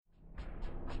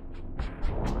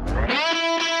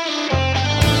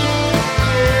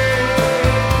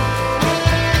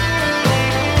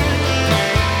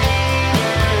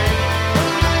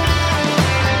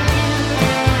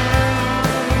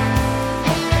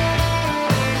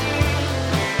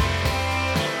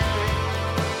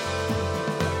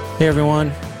Hey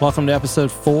everyone, welcome to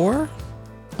episode 4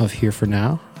 of Here For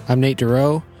Now. I'm Nate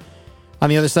Doron. On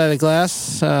the other side of the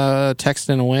glass,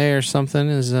 texting away or something,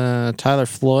 is Tyler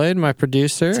Floyd, my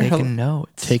producer. Taking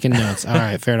notes. Taking notes. All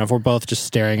right, fair enough. We're both just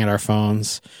staring at our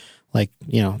phones. Like,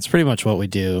 you know, it's pretty much what we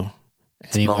do.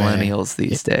 It's anyway, millennials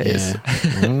these days.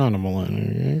 Yeah. I'm not a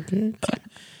millennial.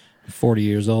 40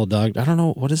 years old, dog. I don't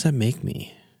know. What does that make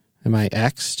me? Am I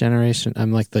X generation?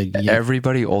 I'm like the...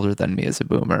 Everybody older than me is a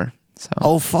boomer. So.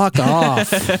 Oh, fuck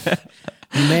off.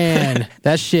 Man,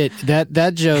 that shit,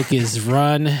 that joke is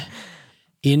run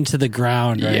into the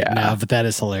ground right now, but that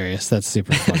is hilarious. That's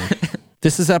super funny.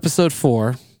 This is episode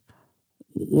 4.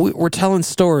 We're telling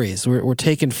stories. We're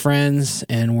taking friends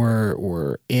and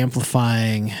we're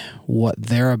amplifying what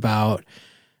they're about.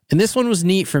 And this one was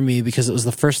neat for me because it was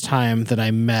the first time that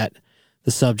I met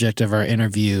the subject of our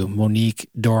interview, Monique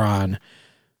Doron,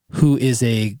 who is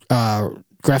a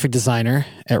graphic designer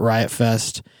at Riot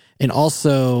Fest and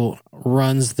also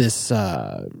runs this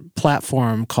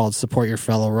platform called Support Your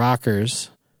Fellow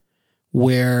Rockers,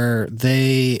 where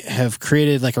they have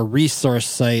created like a resource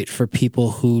site for people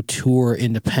who tour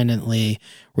independently,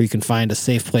 where you can find a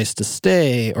safe place to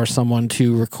stay or someone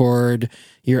to record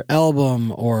your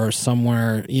album or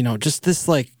somewhere, you know, just this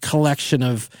like collection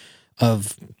of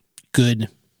good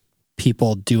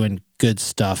people doing good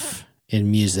stuff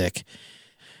in music.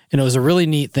 And it was a really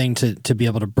neat thing to be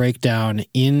able to break down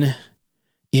in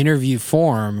interview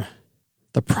form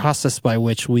the process by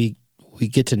which we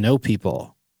get to know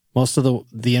people. Most of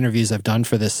the interviews I've done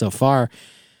for this so far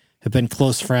have been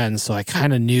close friends, so I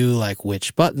kind of knew like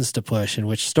which buttons to push and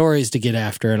which stories to get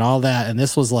after and all that. And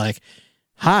this was like,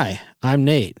 hi, I'm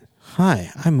Nate.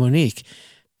 Hi, I'm Monique.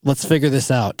 Let's figure this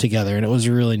out together. And it was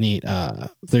really neat.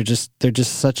 They're just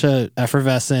such a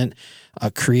effervescent,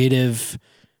 creative.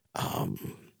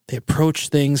 They approach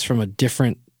things from a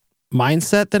different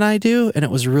mindset than I do, and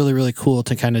it was really, really cool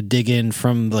to kind of dig in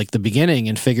from like the beginning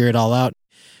and figure it all out.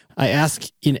 I ask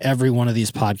in every one of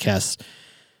these podcasts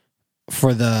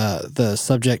for the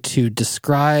subject to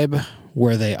describe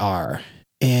where they are.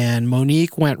 And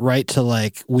Monique went right to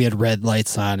like, we had red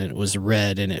lights on and it was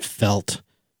red and it felt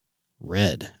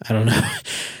red. I don't know.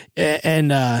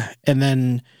 And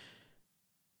then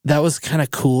that was kind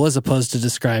of cool as opposed to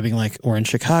describing like we're in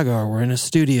Chicago or we're in a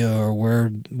studio or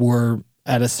we're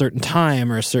at a certain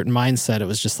time or a certain mindset. It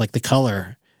was just like the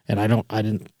color. And I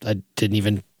didn't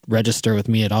even register with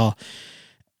me at all.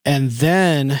 And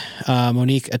then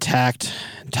Monique attacked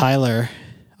Tyler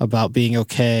about being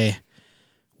okay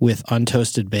with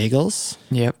untoasted bagels.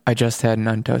 Yep, I just had an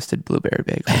untoasted blueberry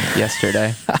bagel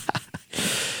yesterday.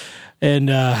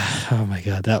 And oh my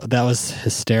God, that was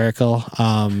hysterical.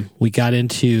 We got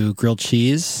into grilled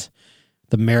cheese,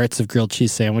 the merits of grilled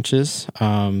cheese sandwiches.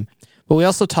 But we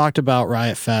also talked about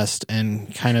Riot Fest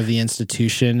and kind of the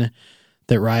institution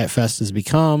that Riot Fest has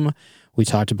become. We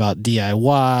talked about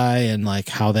DIY and like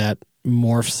how that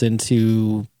morphs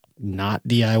into not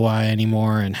DIY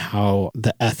anymore and how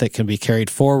the ethic can be carried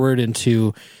forward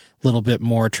into a little bit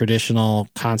more traditional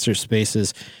concert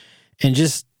spaces. And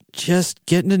just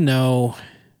getting to know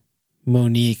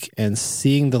Monique and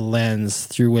seeing the lens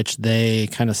through which they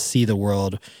kind of see the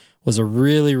world was a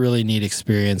really, really neat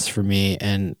experience for me.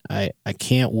 And I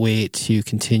can't wait to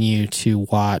continue to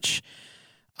watch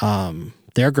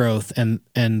their growth and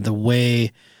the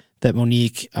way that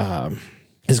Monique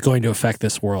is going to affect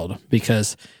this world,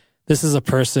 because this is a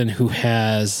person who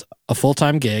has a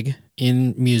full-time gig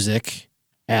in music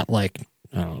at like,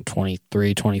 I don't know,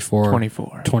 23,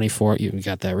 24. You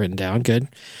got that written down. Good.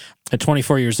 At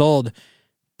 24 years old,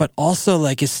 but also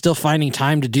like is still finding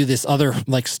time to do this other,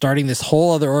 like starting this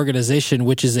whole other organization,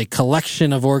 which is a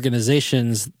collection of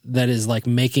organizations that is like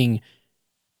making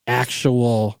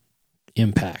actual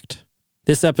impact.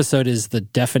 This episode is the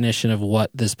definition of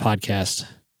what this podcast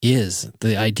is,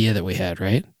 the idea that we had,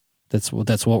 right? That's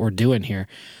what we're doing here.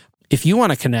 If you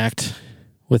want to connect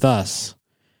with us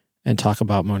and talk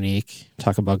about Monique,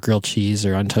 talk about grilled cheese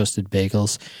or untoasted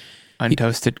bagels.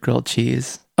 Untoasted grilled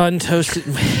cheese.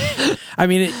 Untoasted. I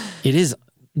mean, it is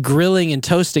grilling and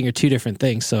toasting are two different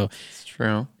things. So it's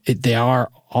true. They are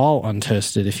all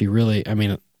untoasted if you really, I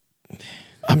mean,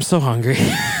 I'm so hungry.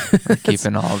 We're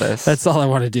keeping all this. That's all I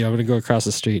want to do. I'm going to go across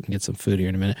the street and get some food here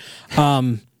in a minute.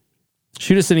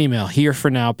 Shoot us an email,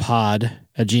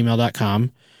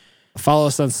 herefornowpod@gmail.com. Follow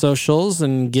us on socials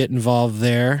and get involved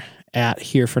there at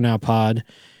herefornowpod.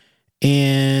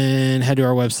 And head to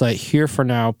our website,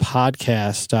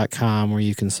 herefornowpodcast.com, where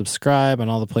you can subscribe on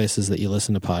all the places that you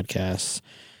listen to podcasts.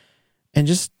 And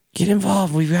just get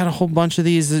involved. We've got a whole bunch of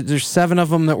these. There's 7 of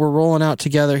them that we're rolling out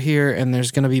together here, and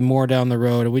there's going to be more down the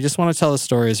road. And we just want to tell the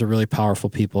stories of really powerful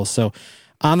people. So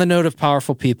on the note of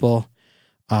powerful people,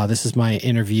 this is my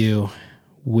interview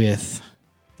with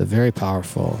the very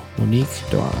powerful Monique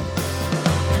Doron.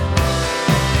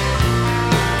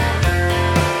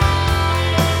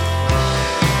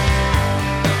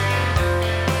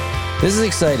 This is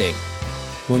exciting.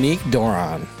 Monique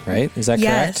Doron, right? Is that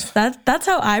correct? Yes, that's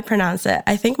how I pronounce it.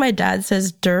 I think my dad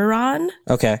says Duron.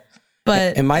 Okay.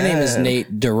 But and my name is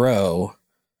Nate Doro,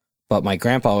 but my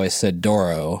grandpa always said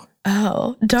Doro.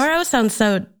 Oh, Doro sounds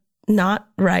so not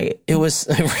right. It was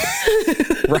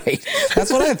right.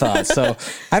 That's what I thought. So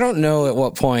I don't know at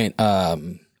what point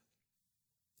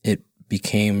it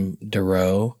became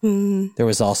Duro. There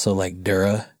was also like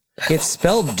Dura. It's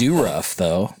spelled do-rough,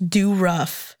 though.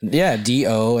 Do-rough. Yeah,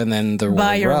 D-O, and then the word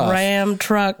by your rough. Ram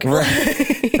truck.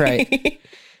 Right. Right.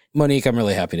 Monique, I'm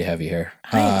really happy to have you here.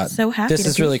 I'm so happy This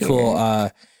is really cool.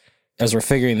 As we're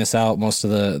figuring this out, most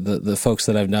of the folks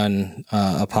that I've done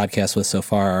a podcast with so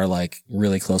far are like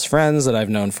really close friends that I've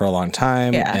known for a long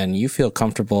time. Yeah. And you feel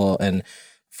comfortable and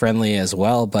friendly as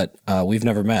well, but we've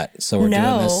never met. So we're doing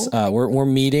this. We're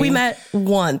meeting. We met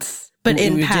once. But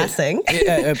in passing.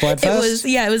 At BLED Fest?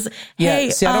 It was, hey,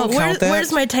 see,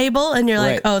 where's my table? And you're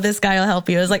like, oh, this guy will help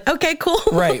you. I was like, okay, cool.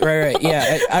 Right.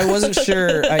 Yeah, I wasn't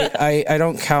sure. I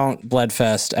don't count BLED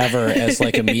Fest ever as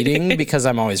like a meeting because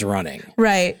I'm always running.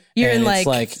 Right. You're and in it's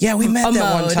like, yeah, we met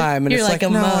that one time. And you're it's like,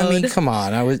 no, I mean, come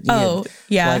on. I was,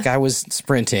 like I was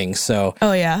sprinting. So,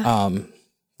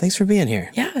 thanks for being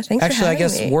here. Yeah, thanks for having me. Actually, I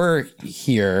guess we're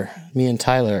here. Me and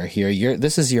Tyler are here.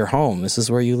 This is your home. This is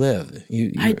where you live.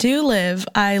 I do live.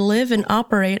 I live and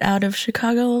operate out of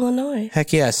Chicago, Illinois.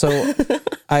 Heck yeah. So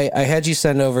I had you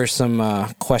send over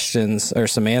some questions or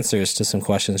some answers to some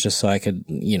questions just so I could,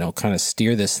 kind of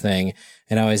steer this thing.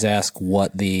 And I always ask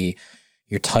what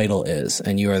your title is.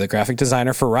 And you are the graphic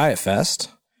designer for Riot Fest.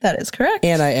 That is correct.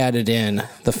 And I added in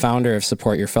the founder of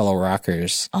Support Your Fellow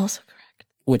Rockers. Also correct.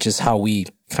 Which is how we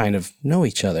kind of know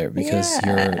each other because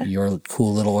your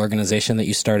cool little organization that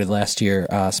you started last year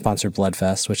sponsored BLED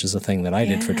Fest, which is a thing that I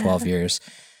did for 12 years.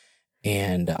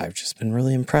 And I've just been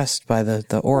really impressed by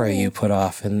the aura you put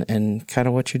off and kind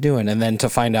of what you're doing. And then to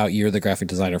find out you're the graphic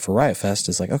designer for Riot Fest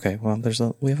is like, okay, well,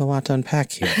 we have a lot to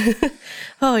unpack here.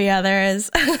 Oh yeah, there is.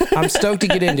 I'm stoked to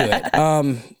get into it.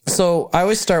 So I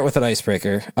always start with an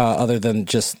icebreaker, other than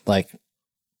just like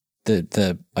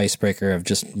the icebreaker of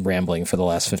just rambling for the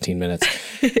last 15 minutes.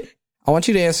 I want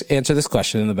you to answer this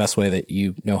question in the best way that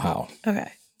you know how. Okay.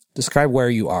 Describe where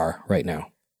you are right now.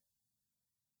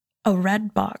 A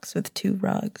red box with 2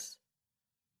 rugs.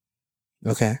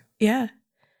 Okay. Yeah.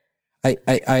 I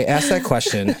asked that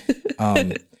question.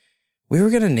 We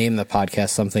were going to name the podcast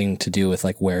something to do with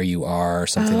like where you are or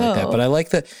something like that. But I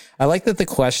like that the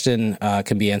question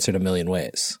can be answered a million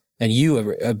ways. And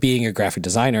you, being a graphic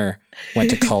designer, went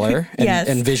to color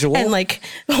and visual. And like,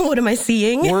 what am I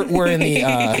seeing? We're in the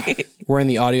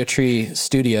Audiotree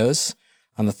studios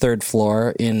on the 3rd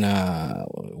floor in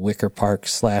Wicker Park /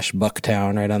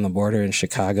 Bucktown, right on the border in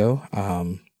Chicago.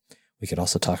 We could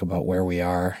also talk about where we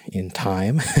are in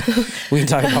time. We can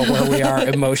talk about where we are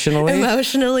emotionally,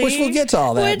 which we'll get to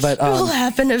all that, but will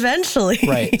happen eventually.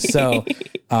 Right. So,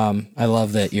 I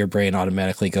love that your brain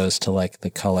automatically goes to like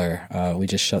the color. We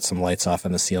just shut some lights off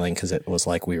in the ceiling because it was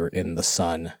like we were in the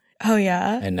sun. Oh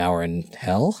yeah. And now we're in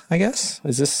hell, I guess.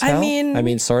 Is this hell? I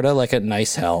mean, sort of like a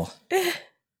nice hell.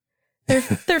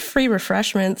 They're free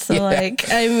refreshments, so right.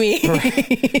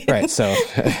 So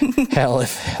hell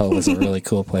is a really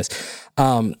cool place.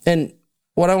 And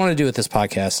what I want to do with this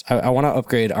podcast, I want to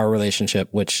upgrade our relationship,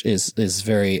 which is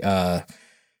very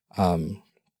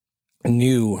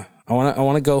new. I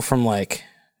want to go from like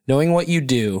knowing what you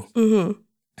do, and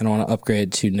I want to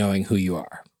upgrade to knowing who you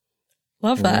are.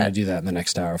 Love that. We're going to do that in the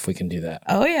next hour if we can do that.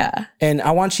 Oh yeah. And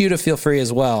I want you to feel free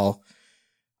as well.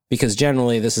 Because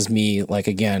generally, this is me, like,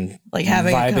 again, like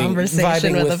having a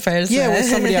conversation with a person. Yeah, with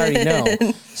somebody I already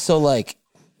know. So, like,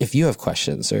 if you have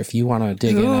questions or if you want to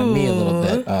dig in on me a little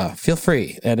bit, feel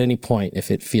free at any point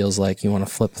if it feels like you want to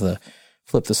flip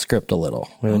the script a little.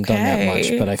 We haven't done that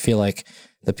much, but I feel like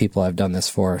the people I've done this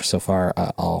for so far,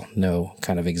 all know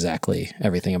kind of exactly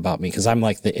everything about me because I'm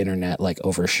like the internet, like,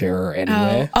 oversharer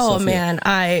anyway. Oh so man,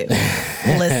 I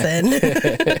listen.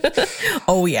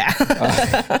 Oh, yeah.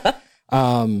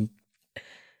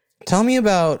 Tell me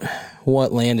about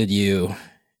what landed you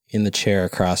in the chair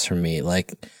across from me,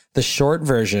 like the short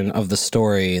version of the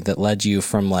story that led you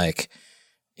from like,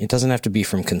 it doesn't have to be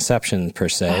from conception per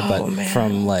se, but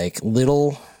from like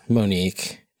little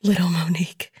Monique Little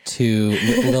Monique. to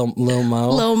Lil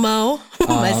Mo. Lil Mo,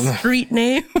 my street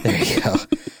name. There you go.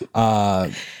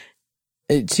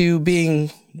 To being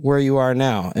where you are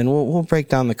now, and we'll break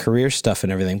down the career stuff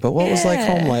and everything. But what was like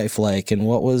home life like, and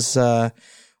what was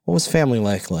family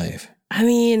life? I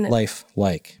mean, life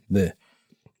like the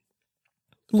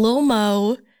Lil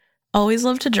Mo always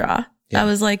loved to draw. Yeah. That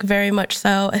was like very much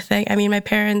so a thing. I mean, my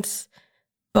parents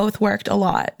both worked a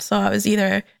lot, so I was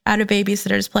either at a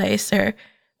babysitter's place or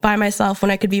by myself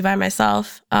when I could be by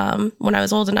myself when I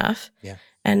was old enough. Yeah.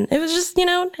 And it was just,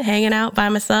 hanging out by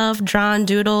myself, drawing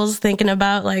doodles, thinking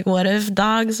about like, what if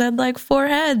dogs had like 4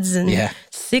 heads and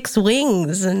 6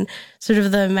 wings, and sort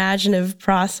of the imaginative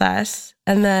process.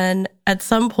 And then at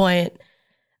some point,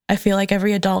 I feel like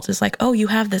every adult is like, oh, you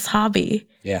have this hobby.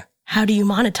 Yeah. How do you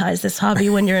monetize this hobby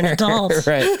when you're an adult?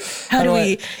 Right. How do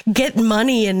we get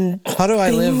money and how do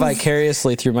I live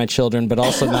vicariously through my children, but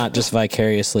also not just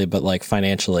vicariously, but like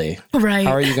financially? Right.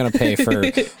 How are you going to pay for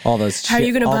all those? How are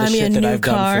you going to buy me a new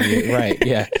car? Done for you? Right.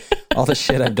 Yeah. All the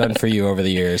shit I've done for you over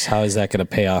the years. How is that going to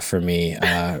pay off for me?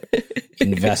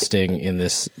 Investing in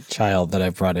this child that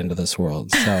I've brought into this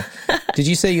world. So, did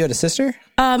you say you had a sister?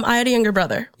 I had a younger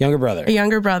brother. A younger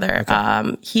brother.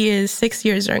 Okay. He is 6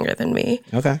 years younger than me.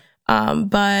 Okay.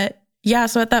 But yeah,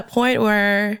 so at that point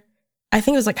where I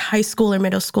think it was like high school or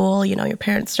middle school, your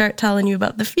parents start telling you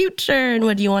about the future and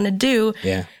what do you want to do.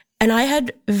 Yeah. And I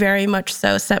had very much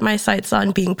so set my sights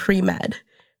on being pre-med,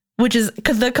 which is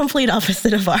the complete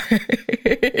opposite of ours.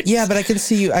 Yeah, but I could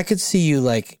see you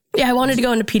like. Yeah, I wanted to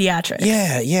go into pediatrics.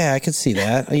 Yeah, I could see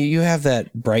that. You have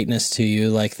that brightness to you,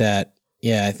 like that.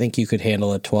 Yeah, I think you could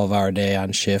handle a 12-hour day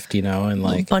on shift, and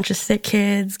like a bunch of sick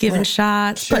kids giving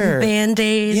shots, putting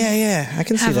Band-Aids. Yeah, I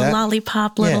can see that. Have a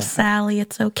lollipop, little Sally.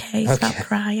 It's okay. Stop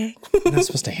crying. I'm not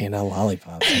supposed to hand out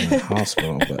lollipops in the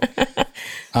hospital,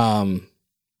 but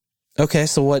okay.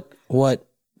 So what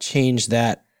changed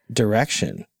that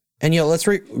direction? And let's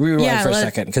rewind for a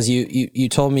second, because you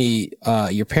told me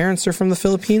your parents are from the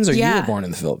Philippines, or you were born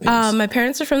in the Philippines? My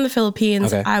parents are from the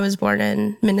Philippines. Okay. I was born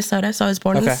in Minnesota, so I was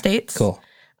born in the States. Cool.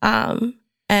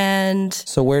 And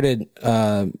so where did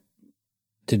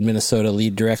Minnesota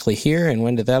lead directly here, and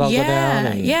when did that all go down?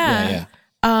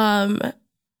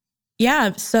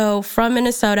 So from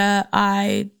Minnesota,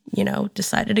 I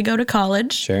decided to go to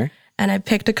college. Sure. And I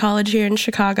picked a college here in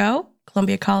Chicago.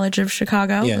 Columbia College of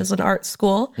Chicago. It was an art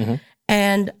school. Mm-hmm.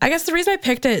 And I guess the reason I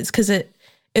picked it is because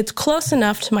it's close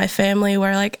enough to my family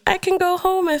where like I can go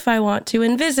home if I want to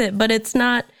and visit, but it's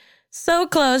not so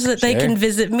close that they can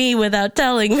visit me without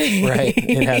telling me. Right.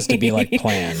 It has to be like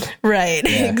planned. Right.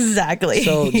 Yeah. Exactly.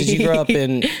 So did you grow up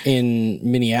in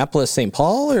Minneapolis, St.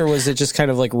 Paul, or was it just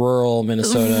kind of like rural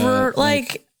Minnesota? It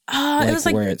was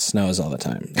like where it snows all the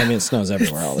time. I mean, it snows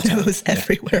everywhere all the time. It snows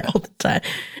everywhere all the time.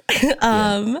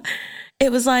 It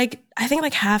was like, I think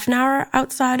like half an hour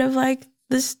outside of like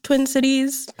this Twin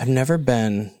Cities. I've never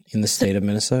been in the state of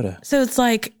Minnesota. So it's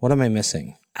like, what am I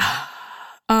missing?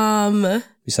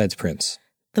 Besides Prince.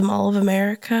 The Mall of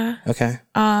America. Okay.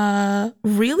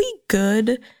 Really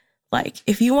good. Like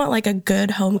if you want like a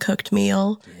good home cooked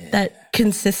meal that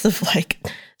consists of like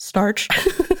starch.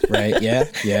 Right. Yeah.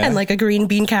 And like a green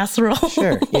bean casserole.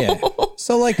 Sure. Yeah.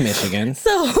 So like Michigan.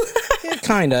 So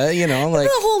kind of, like the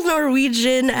whole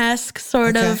Norwegian-esque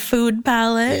sort of food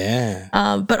palette.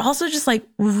 Yeah. But also just like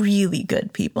really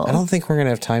good people. I don't think we're going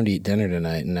to have time to eat dinner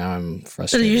tonight. And now I'm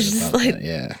frustrated about that.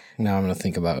 Yeah. Now I'm going to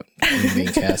think about green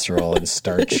bean casserole and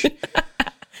starch.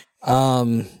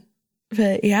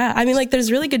 But yeah, I mean, like,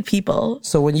 there's really good people.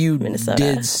 So when you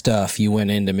did stuff, you went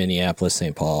into Minneapolis,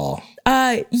 St. Paul.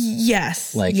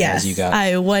 Yes. As you got.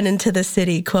 I went into the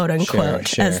city, quote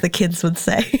unquote, as the kids would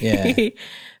say. Yeah.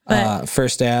 But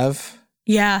First Ave.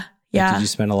 Yeah. Yeah. Did you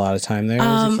spend a lot of time there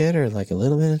as a kid, or like a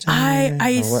little bit of time?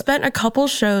 I spent a couple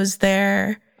shows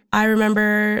there. I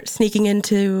remember sneaking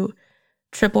into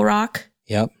Triple Rock.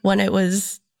 Yep. When it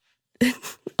was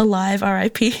alive,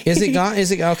 R.I.P. Is it gone?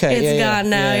 Is it okay? It's gone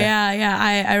now.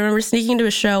 Yeah. I remember sneaking to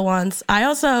a show once. I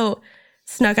also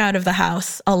snuck out of the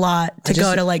house a lot to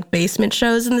go to like basement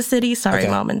shows in the city. Sorry,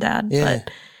 Mom and Dad. Yeah.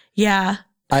 But yeah.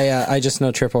 I just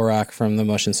know Triple Rock from the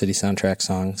Motion City soundtrack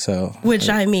song. So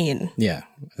I mean, yeah,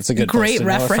 it's a good great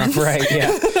reference. Right?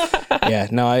 Yeah. Yeah.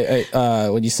 No, I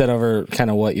when you said over kind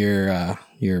of what your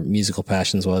musical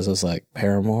passions was like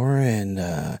Paramore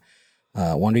and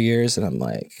Wonder Years, and I'm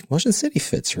like, Motion City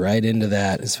fits right into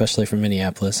that, especially from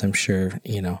Minneapolis. I'm sure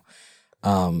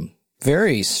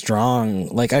very strong.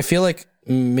 Like I feel like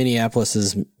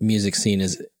Minneapolis's music scene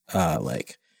is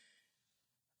like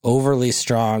overly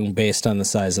strong based on the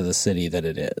size of the city that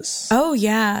it is. Oh,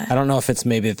 yeah. I don't know if it's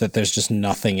maybe that there's just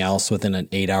nothing else within an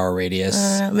 8-hour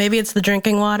radius. Maybe it's the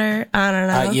drinking water. I don't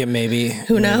know. Yeah, maybe.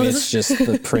 Who knows? Maybe it's just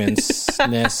the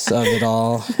Prince-ness of it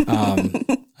all.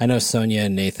 I know Sonia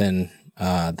and Nathan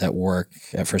that work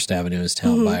at First Avenue as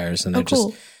talent buyers, and they're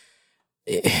cool.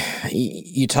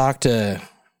 you talk to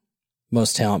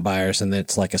most talent buyers and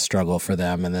it's like a struggle for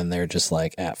them, and then they're just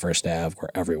like at First Ave where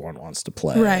everyone wants to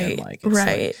play. Right, and like,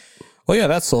 right. Like, well, yeah,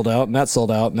 that's sold out, and that's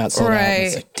sold out, and that's sold out. And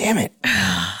it's like, damn it.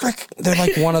 Frick. They're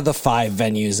like one of the 5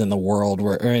 venues in the world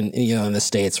or in the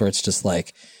States where it's just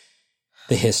like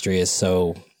the history is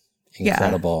so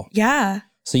incredible. Yeah.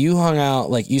 So you hung out,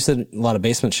 like you said, a lot of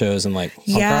basement shows and like punk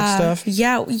rock stuff?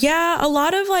 Yeah. A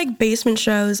lot of like basement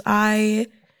shows.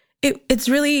 It's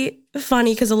really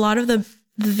funny because a lot of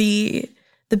the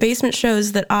basement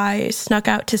shows that I snuck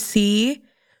out to see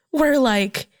were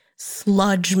like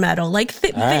sludge metal, like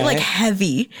like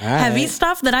heavy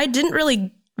stuff that I didn't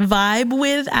really vibe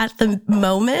with at the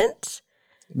moment.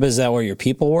 But is that where your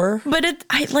people were? But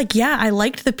I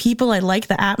liked the people. I liked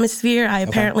the atmosphere. I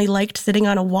apparently liked sitting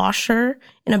on a washer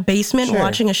in a basement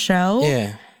watching a show.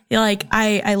 Yeah. Like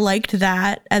I liked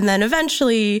that. And then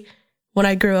eventually when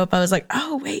I grew up, I was like,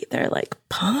 oh wait, they're like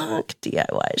punk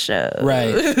DIY shows.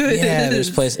 Right. Yeah,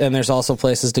 there's also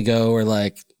places to go where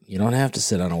like you don't have to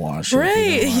sit on a washer.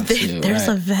 Right. There's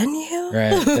a venue.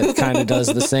 Right. That kind of does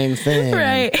the same thing.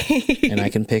 Right. And I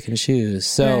can pick and choose.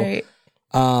 So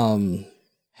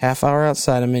half hour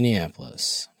outside of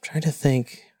Minneapolis. I'm trying to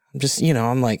think. I'm just,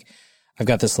 I'm like, I've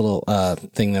got this little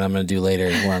thing that I'm going to do later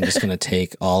where I'm just going to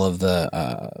take all of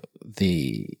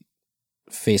the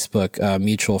Facebook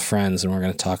mutual friends and we're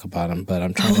going to talk about them. But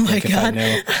I'm trying to think if I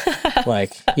know,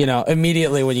 like,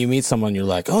 immediately when you meet someone, you're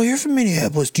like, oh, you're from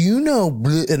Minneapolis. Do you know?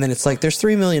 And then it's like, there's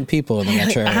 3 million people in the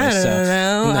metro area. I don't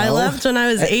know. No. I left when I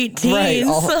was 18. Right.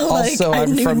 Also,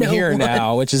 I'm from here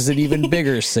now, which is an even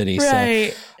bigger city.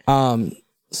 Right.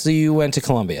 So you went to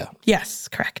Columbia? Yes,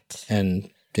 correct. And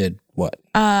did what?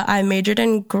 I majored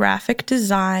in graphic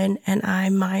design and I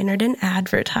minored in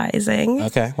advertising.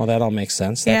 Okay, well that all makes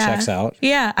sense. That checks out.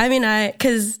 Yeah, I mean,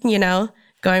 because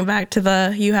going back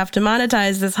to you have to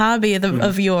monetize this hobby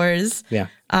of yours. Yeah.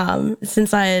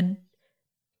 Since I had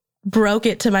broke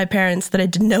it to my parents that I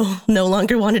no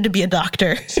longer wanted to be a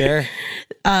doctor. Sure.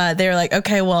 They were like,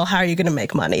 okay, well, how are you going to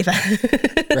make money then?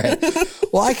 Right.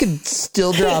 Well, I could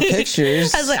still draw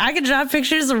pictures. I was like, I could draw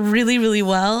pictures really, really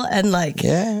well. And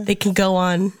they can go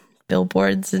on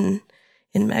billboards and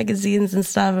in magazines and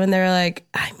stuff. And they're like,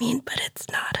 I mean, but it's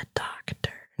not a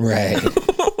doctor. Right.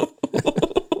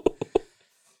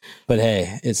 But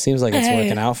hey, it seems like it's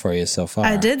working out for you so far.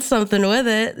 I did something with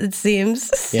it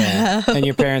seems. Yeah. So. And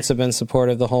your parents have been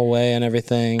supportive the whole way and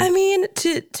everything? I mean,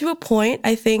 to a point,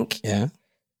 I think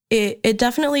it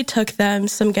definitely took them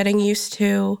some getting used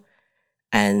to.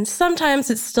 And sometimes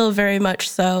it's still very much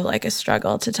so like a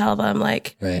struggle to tell them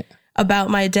like about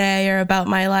my day or about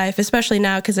my life, especially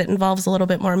now because it involves a little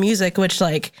bit more music, which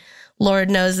like Lord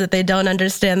knows that they don't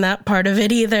understand that part of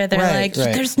it either. They're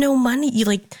there's no money. You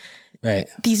like... Right.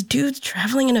 These dudes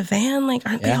traveling in a van, like,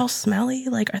 aren't they all smelly?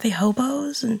 Like, are they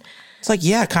hobos? And it's like,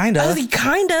 yeah, kind of.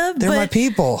 Kind of. They're my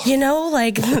people.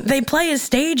 Like, they play a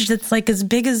stage that's, like, as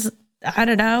big as, I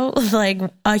don't know, like,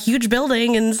 a huge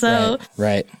building. And so...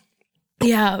 Right.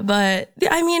 Yeah, but,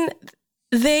 I mean,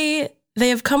 they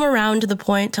have come around to the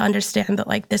point to understand that,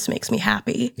 like, this makes me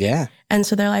happy. Yeah. And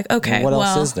so they're like, okay, well, what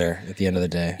else is there at the end of the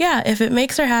day? Yeah, if it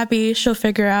makes her happy, she'll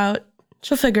figure out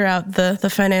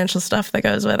the financial stuff that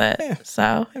goes with it. Yeah.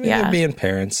 So, I mean, they're being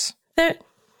parents. Doesn't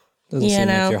seem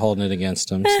like you're holding it against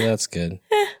them, so that's good.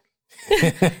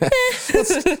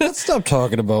 Let's stop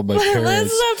talking about my parents.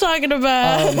 Let's stop talking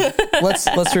about.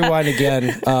 Let's rewind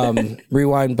again.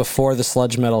 Rewind before the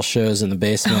sludge metal shows in the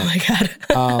basement. Oh my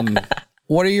god.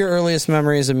 What are your earliest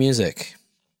memories of music?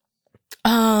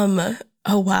 Oh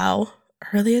wow.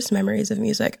 Earliest memories of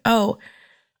music.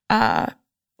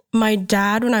 My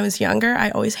dad, when I was younger, I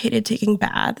always hated taking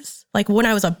baths, like when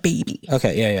I was a baby.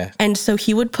 Okay, yeah. And so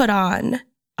he would put on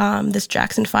this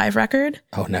Jackson 5 record.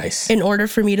 Oh, nice. In order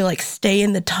for me to like stay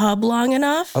in the tub long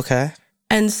enough. Okay.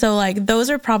 And so like those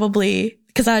are probably,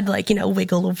 because I'd like,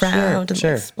 wiggle around and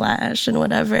like, splash and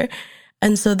whatever.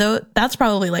 And so that's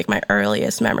probably like my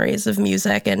earliest memories of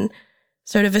music and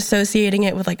sort of associating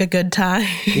it with like a good time.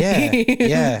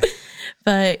 Yeah.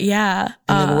 But yeah.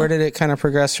 And then where did it kind of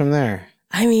progress from there?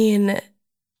 I mean,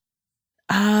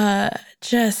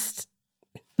 just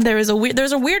there was a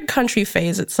weird country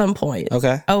phase at some point.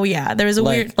 Okay. Oh yeah, there was a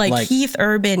weird like Keith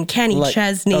Urban, Kenny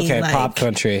Chesney, okay, like pop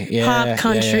country, pop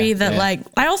country that like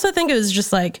I also think it was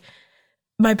just like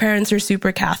my parents are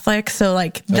super Catholic, so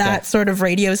like that sort of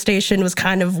radio station was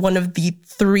kind of one of the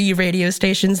 3 radio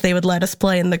stations they would let us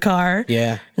play in the car.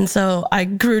 Yeah. And so I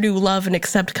grew to love and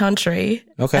accept country.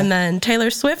 Okay. And then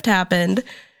Taylor Swift happened,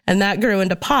 and that grew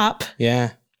into pop.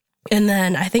 Yeah. And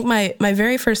then I think my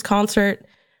very first concert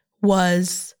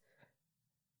was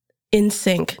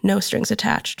NSYNC, No Strings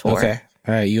Attached tour. Okay.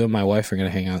 All right, you and my wife are going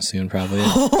to hang out soon, probably.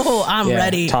 Oh, I'm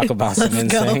ready. Talk about some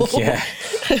Let's NSYNC. go.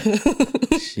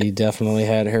 Yeah. She definitely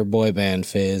had her boy band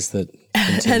phase that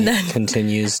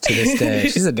continues to this day.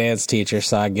 She's a dance teacher,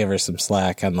 so I give her some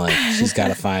slack. I'm like, she's got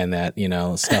to find that,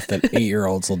 stuff that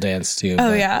 8-year-olds will dance to.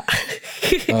 Oh, yeah.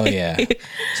 Oh, yeah.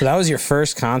 So that was your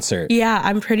first concert. Yeah,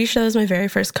 I'm pretty sure that was my very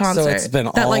first concert. So it's been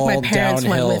all my parents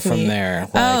went downhill with from me. there.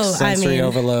 Like sensory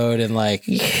overload and like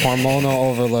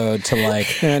hormonal overload to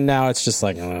like, and now it's just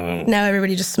like, now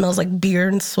everybody just smells like beer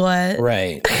and sweat.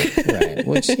 Right.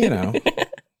 Which,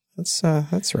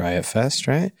 that's Riot Fest,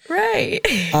 right? Right.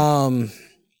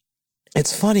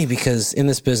 It's funny because in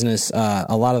this business,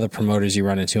 a lot of the promoters you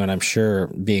run into, and I'm sure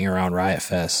being around Riot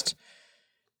Fest,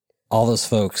 all those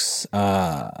folks,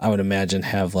 I would imagine,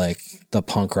 have like the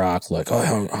punk rock, like, I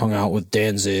hung out with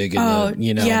Danzig and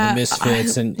the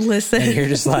Misfits, and you're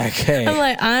just like, hey. I'm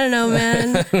like, I don't know,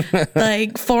 man.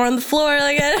 Like 4 on the floor,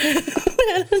 like I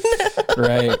don't know.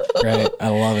 Right. I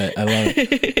love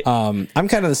it. I'm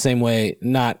kind of the same way,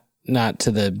 not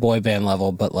to the boy band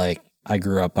level, but like I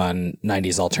grew up on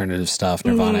 90s alternative stuff,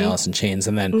 Nirvana, Alice in Chains,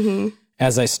 and then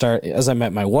as I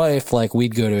met my wife, like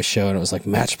we'd go to a show and it was like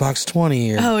Matchbox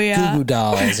 20 or Goo Goo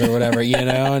Dolls or whatever,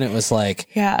 and it was like,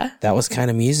 that was kind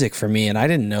of music for me. And I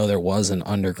didn't know there was an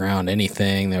underground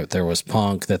anything, that there was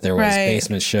punk, that there was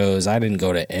basement shows. I didn't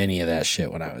go to any of that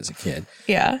shit when I was a kid.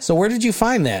 Yeah. So where did you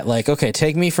find that? Like, okay,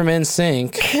 take me from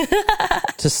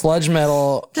NSYNC to sludge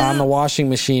metal on the washing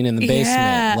machine in the basement.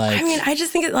 Yeah. Like, I mean, I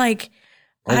just think it like,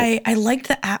 I liked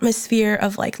the atmosphere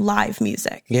of like live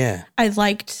music. Yeah. I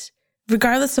liked,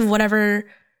 regardless of whatever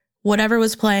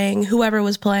was playing, whoever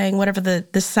was playing, whatever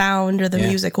the sound or the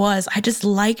music was, I just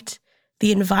liked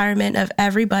the environment of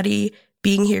everybody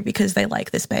being here because they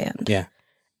like this band. Yeah.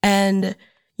 And,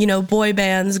 boy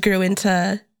bands grew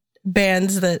into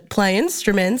bands that play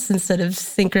instruments instead of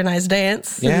synchronized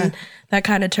dance. Yeah. And that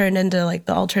kind of turned into like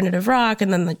the alternative rock,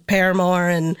 and then like Paramore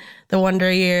and the Wonder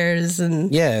Years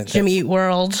and Jimmy Eat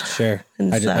World. Sure.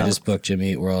 I just booked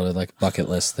Jimmy Eat World, a like bucket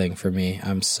list thing for me.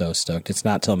 I'm so stoked. It's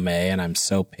not till May, and I'm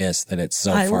so pissed that it's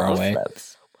so far away. Them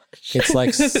so much. It's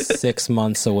like 6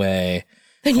 months away.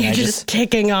 And you're just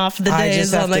ticking off the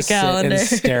days on the calendar. I just have to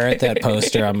sit and stare at that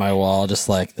poster on my wall, just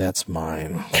like, that's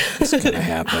mine. It's going to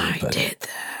happen. I did that.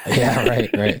 Yeah,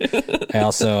 right. I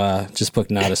also just booked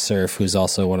Not a Surf, who's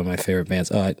also one of my favorite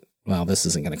bands. Well, this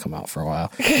isn't going to come out for a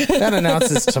while. That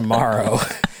announces tomorrow.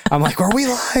 I'm like, are we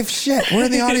live? Shit, we're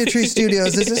in the Audiotree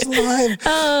studios. Is this live?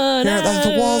 Oh, no.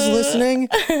 The walls listening?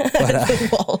 But, the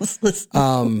walls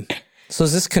listening. So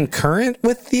is this concurrent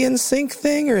with the NSYNC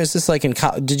thing, or is this like in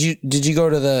did you go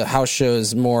to the house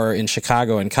shows more in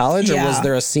Chicago in college, or was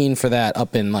there a scene for that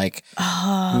up in like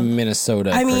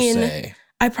Minnesota per se?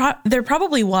 There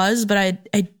probably was, but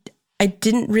I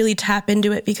didn't really tap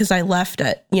into it because I left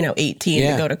at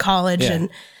 18 to go to college, and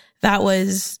that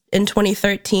was in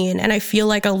 2013. And I feel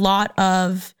like a lot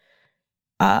of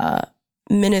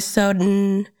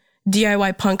Minnesotan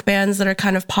DIY punk bands that are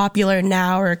kind of popular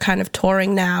now or kind of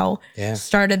touring now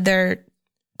started their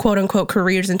quote unquote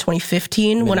careers in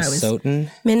 2015 when I was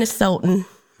Minnesotan.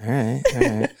 All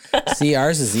right. See,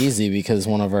 ours is easy because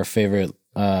one of our favorite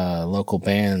local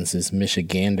bands is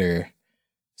Michigander.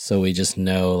 So we just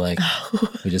know, like,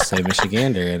 we just say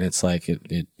Michigander, and it's like,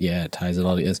 it ties it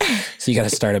all together. So you got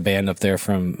to start a band up there and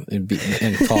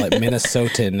call it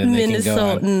Minnesotan, and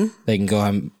they can go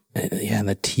on. And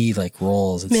the T like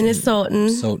rolls. It's Minnesotan.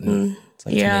 It's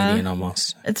like Canadian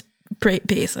almost. It's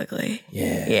basically.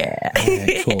 Yeah.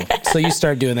 Right, cool. So you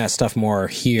start doing that stuff more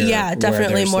here. Yeah,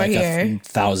 definitely more like here.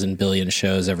 1,000 billion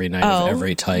shows every night of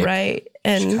every type. Right.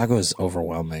 And Chicago is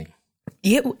overwhelming.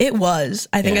 It was.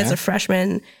 I think as a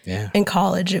freshman in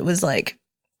college, it was like,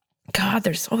 God,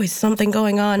 there's always something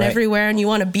going on everywhere, and you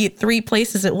want to be at 3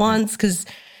 places at once because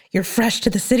you're fresh to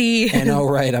the city. I know,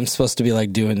 right? I'm supposed to be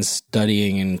like doing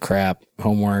studying and crap,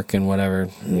 homework and whatever.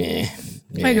 Yeah.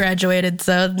 I graduated,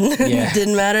 so it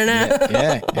didn't matter now.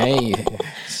 Yeah. Hey,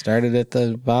 started at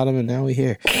the bottom and now we're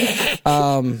here.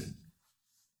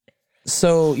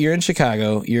 So you're in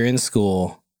Chicago, you're in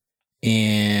school,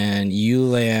 and you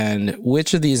land.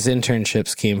 Which of these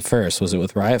internships came first? Was it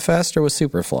with Riot Fest or with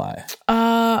Superfly?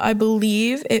 I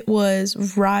believe it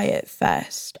was Riot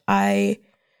Fest.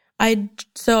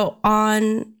 So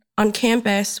on on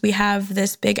campus, we have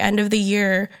this big end of the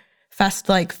year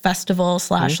festival /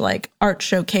 like art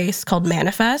showcase called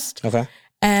Manifest. Okay.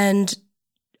 And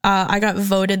I got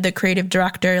voted the creative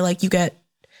director. Like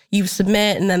you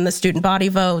submit and then the student body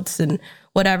votes and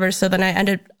whatever. So then I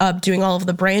ended up doing all of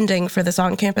the branding for this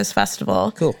on-campus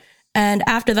festival. Cool. And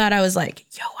after that, I was like,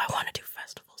 yo, I want to do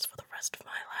festivals for the rest of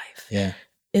my life. Yeah.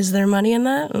 Is there money in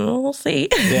that? We'll see.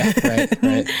 Yeah,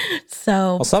 right.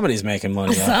 So, well, somebody's making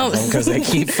money off of them because they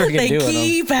keep freaking doing them. They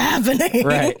keep happening.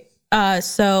 Right.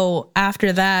 So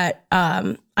after that,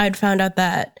 I'd found out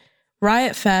that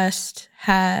Riot Fest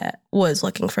was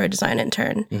looking for a design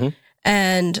intern. Mm-hmm.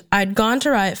 And I'd gone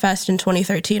to Riot Fest in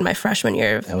 2013, my freshman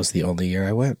year. That was the only year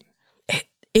I went.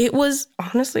 It was,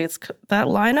 honestly, that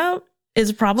lineup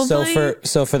is probably...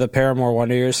 So for the Paramore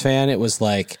Wonder Years fan, it was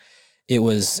like... It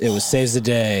was Saves the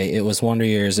Day. It was Wonder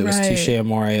Years. It was Touche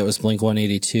Amore. It was Blink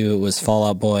 182. It was Fall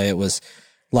Out Boy. It was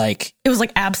like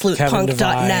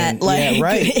AbsolutePunk.net. Like, yeah,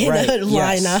 right.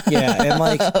 lineup. Yeah, and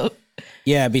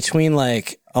like, between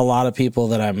like a lot of people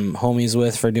that I'm homies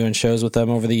with for doing shows with them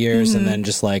over the years, and then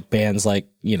just like bands like,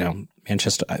 you know,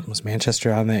 Manchester. Was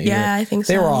Manchester on that year? Yeah, I think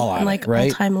so. They were all on and like it,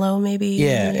 right? All Time Low, maybe.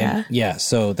 Yeah.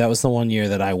 So that was the one year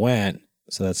that I went.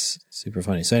 So that's super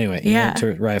funny. So anyway, you went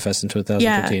to Riot Fest in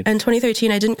 2015. Yeah, and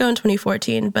 2013. I didn't go in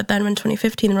 2014, but then when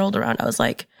 2015 rolled around, I was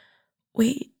like,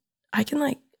 wait, I can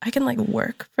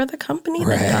work for the company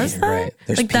that does that? Right.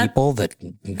 There's like people that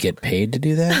get paid to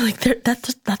do that? Like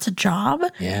that's a job?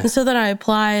 Yeah. And so then I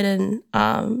applied, and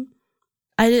I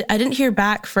didn't hear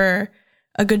back for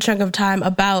a good chunk of time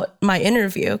about my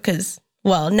interview because...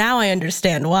 Well, now I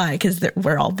understand why, because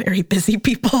we're all very busy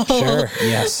people. Sure,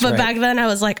 yes. But back then I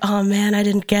was like, oh man, I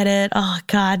didn't get it. Oh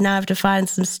God, now I have to find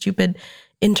some stupid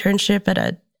internship at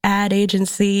a ad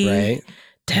agency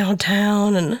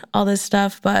downtown and all this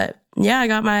stuff. But yeah, I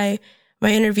got my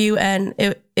interview, and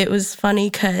it was funny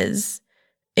because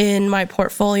in my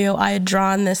portfolio, I had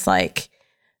drawn this like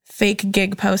fake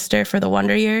gig poster for the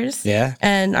Wonder Years. Yeah.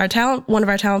 And one of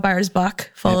our talent buyers,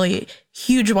 Buck Foley,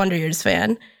 huge Wonder Years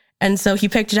fan. And so he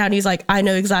picked it out and he's like, I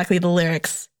know exactly the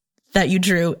lyrics that you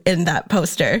drew in that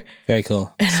poster. Very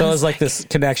cool. And so it was like this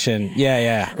connection.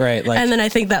 Yeah, right. Like, and then I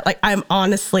think that like I'm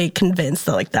honestly convinced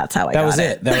that like that's how I got it. That was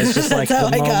it. That was just like the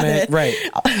moment. Right.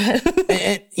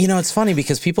 And, you know, it's funny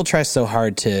because people try so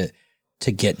hard to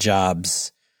get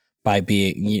jobs by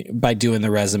doing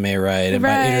the resume right and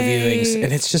by interviewing,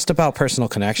 and it's just about personal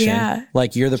connection. Yeah.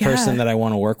 Like you're the person that I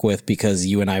want to work with because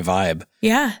you and I vibe.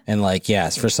 Yeah. And like,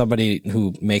 yes, for somebody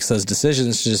who makes those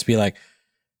decisions to just be like,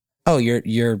 oh,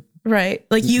 you're right.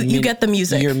 Like you get the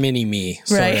music. You're mini me,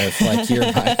 sort of like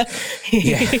you're my,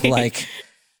 like,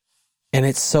 and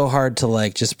it's so hard to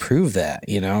like just prove that,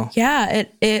 you know? Yeah.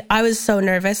 I was so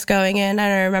nervous going in, and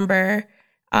I remember,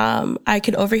 I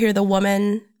could overhear the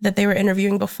woman that they were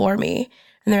interviewing before me.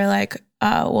 And they're like,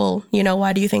 well, you know,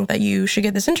 why do you think that you should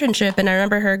get this internship? And I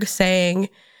remember her saying,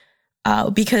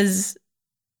 because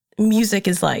music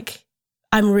is like,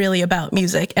 I'm really about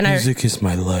music. And music is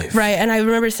my life. Right. And I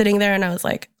remember sitting there and I was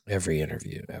like. Every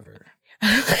interview ever.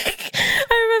 I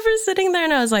remember sitting there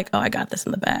and I was like, oh, I got this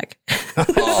in the bag.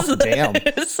 Oh, damn.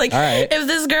 It's like, all right. If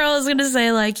this girl is going to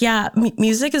say like, yeah,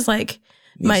 music is like,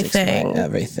 my thing.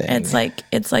 Everything.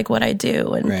 It's like what I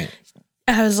do. And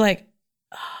I was like,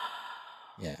 oh,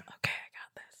 yeah. Okay, I got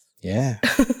this.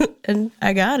 Yeah. And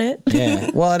I got it. Yeah.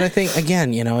 Well, and I think,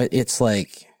 again, you know, it's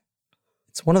like,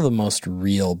 it's one of the most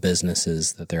real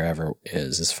businesses that there ever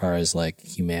is as far as like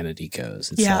humanity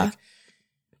goes. It's like,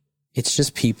 it's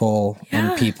just people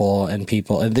and people and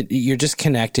people. And you're just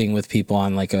connecting with people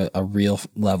on like a real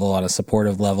level, on a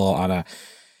supportive level, on a,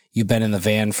 you've been in the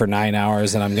van for 9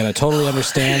 hours and I'm going to totally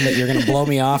understand that you're going to blow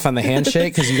me off on the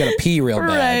handshake because you got to pee real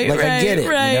bad. I get it.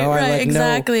 Right, you know, I like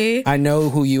exactly. I know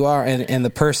who you are. And the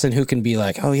person who can be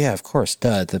like, oh yeah, of course,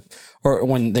 duh. Or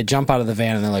when they jump out of the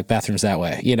van and they're like, bathroom's that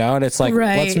way, you know? And it's like,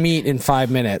 let's meet in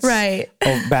 5 minutes. Right.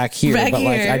 Back here. Like,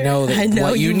 I know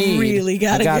what you need. Really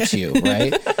gotta I got you,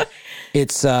 right?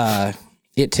 It's,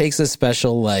 it takes a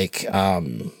special, like,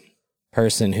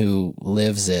 person who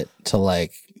lives it to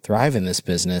like thrive in this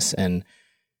business. And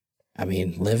I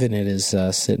mean, living it is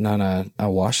sitting on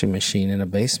a washing machine in a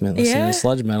basement listening to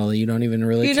sludge metal that you don't even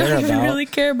really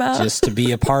care about. Just to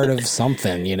be a part of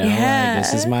something, you know? Like,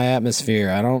 this is my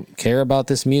atmosphere. I don't care about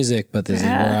this music, but this is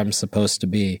where I'm supposed to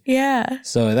be. Yeah.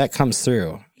 So that comes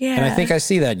through. Yeah. And I think I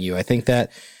see that in you. I think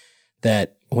that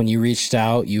when you reached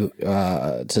out, you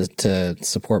to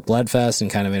support BLED FEST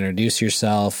and kind of introduce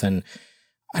yourself, and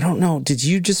I don't know, did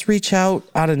you just reach out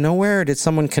of nowhere, or did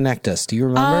someone connect us? Do you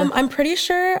remember? I'm pretty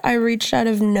sure I reached out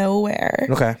of nowhere.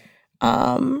 Okay.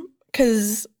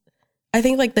 'Cause I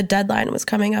think like the deadline was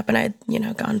coming up and I'd,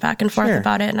 gone back and forth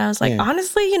about it. And I was like,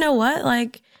 honestly, you know what?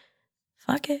 Like,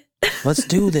 fuck it. Let's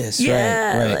do this.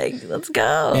 Yeah, right. Like, let's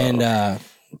go. And,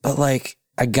 but like,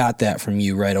 I got that from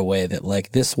you right away that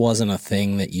like, this wasn't a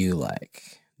thing that you like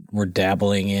were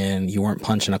dabbling in. You weren't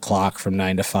punching a clock from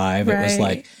 9 to 5. It was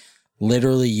like,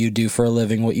 literally you do for a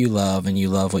living what you love and you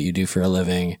love what you do for a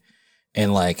living.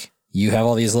 And like, you have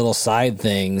all these little side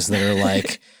things that are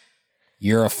like,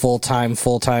 you're a full-time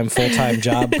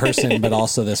job person, but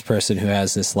also this person who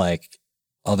has this like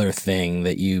other thing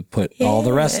that you put all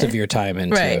the rest of your time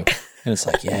into. Right. And it's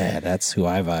like, yeah, that's who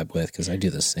I vibe with because I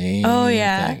do the same thing. Oh,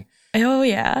 yeah.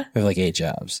 We have like 8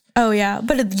 jobs. Oh, yeah.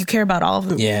 But you care about all of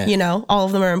them. Yeah. All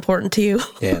of them are important to you.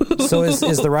 Yeah. So is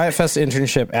the Riot Fest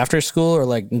internship after school or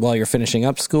like while you're finishing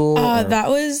up school? That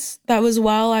was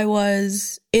while I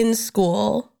was in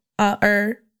school. That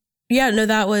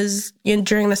was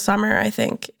during the summer, I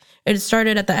think. It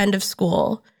started at the end of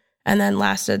school and then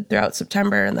lasted throughout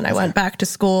September. And then I went back to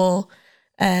school.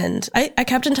 And I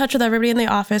kept in touch with everybody in the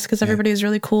office because everybody was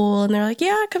really cool. And they're like,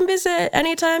 yeah, come visit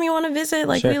anytime you want to visit.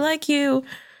 Like, we like you.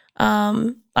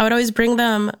 I would always bring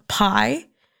them pie.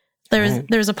 There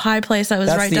was a pie place that was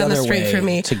right down the street from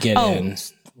me. To get in.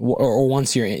 Or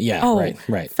once you're in. Yeah,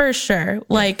 right. For sure. Yeah.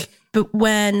 Like, but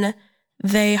when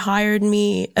they hired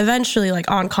me eventually, like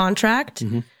on contract,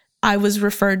 I was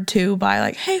referred to by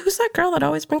like, hey, who's that girl that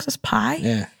always brings us pie?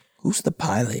 Yeah. Who's the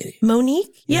pie lady?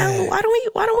 Monique? Yeah. Why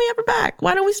don't we have her back?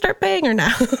 Why don't we start paying her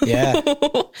now? Yeah.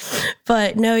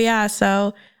 But no, yeah.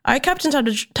 So I kept in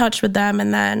touch with them.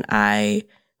 And then I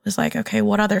was like, okay,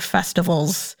 what other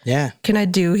festivals can I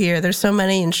do here? There's so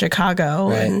many in Chicago.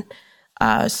 Right. And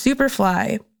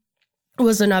Superfly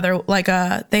was another, like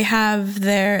they have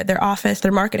their office,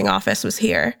 their marketing office was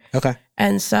here. Okay.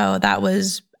 And so that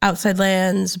was Outside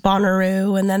Lands,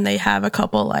 Bonnaroo, and then they have a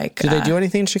couple like... Do they do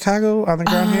anything in Chicago on the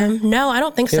ground here? No, I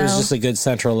don't think so. It was just a good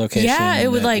central location. Yeah, it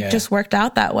would just worked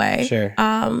out that way. Sure.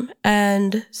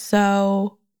 And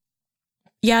so,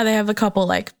 yeah, they have a couple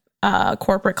like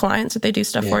corporate clients that they do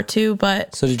stuff for too,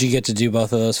 but... So did you get to do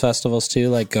both of those festivals too?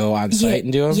 Like go on site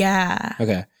and do them? Yeah.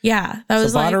 Okay. Yeah, that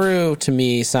was Bonnaroo to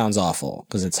me sounds awful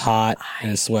because it's hot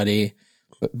and it's sweaty.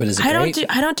 But is it great?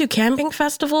 I don't do camping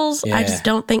festivals. Yeah. I just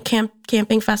don't think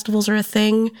camping festivals are a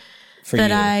thing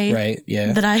that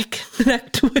I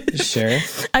connect with. Sure.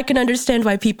 I can understand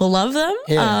why people love them.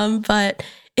 Yeah. But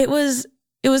it was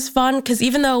fun because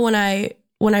even though when I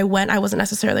went, I wasn't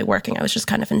necessarily working. I was just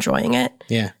kind of enjoying it.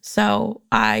 Yeah. So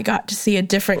I got to see a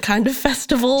different kind of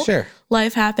festival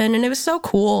life happen, and it was so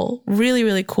cool. Really,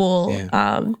 really cool.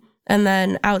 Yeah. And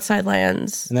then Outside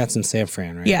Lands. And that's in San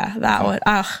Fran, right? Yeah, that one.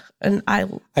 And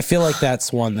I feel like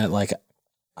that's one that like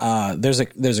there's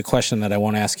a question that I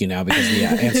won't ask you now because the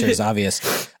answer is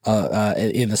obvious.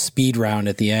 In the speed round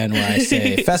at the end where I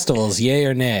say festivals, yay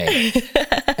or nay,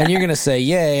 and you're gonna say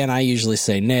yay, and I usually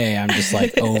say nay. I'm just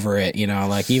like over it,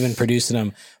 like even producing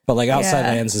them. But like Outside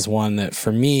Lands is one that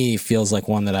for me feels like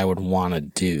one that I would want to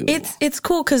do. It's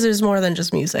cool because there's more than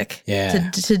just music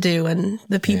to do, and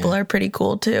the people are pretty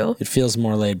cool too. It feels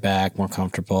more laid back, more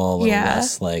comfortable, a little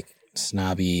less like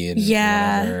snobby and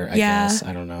whatever, I guess.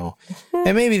 I don't know.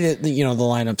 And maybe the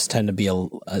lineups tend to be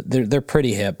they're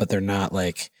pretty hip, but they're not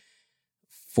like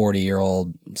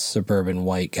 40-year-old suburban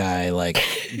white guy like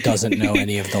doesn't know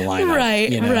any of the lineup. Right.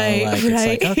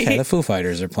 It's like, okay, the Foo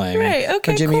Fighters are playing. Right.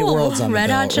 Okay, Jimmy cool. World's on Red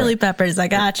the Hot Chili Peppers, I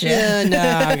got you. Yeah,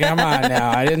 no, come on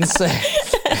now. I didn't say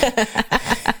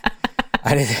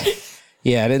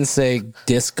I didn't say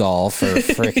disc golf or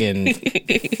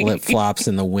freaking flip-flops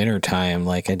in the wintertime.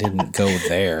 Like, I didn't go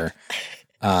there.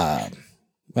 Well,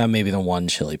 maybe the one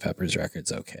Chili Peppers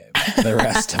record's okay. But the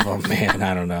rest of them, man,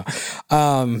 I don't know.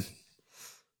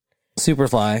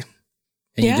 Superfly.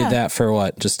 And you did that for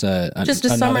what? Just a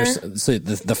summer. So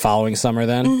the following summer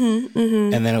then?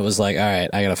 Mm-hmm. And then it was like, all right,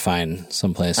 I got to find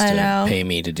someplace to pay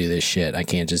me to do this shit. I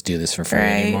can't just do this for free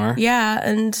anymore. Yeah.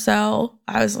 And so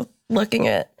I was looking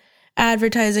at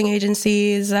advertising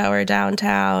agencies that were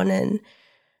downtown, and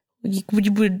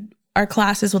our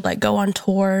classes would like go on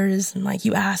tours, and like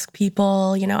you ask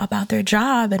people, about their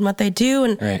job and what they do.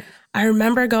 And I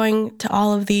remember going to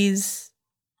all of these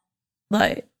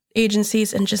like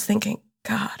agencies and just thinking,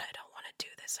 God, I don't want to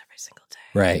do this every single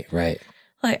day. Right.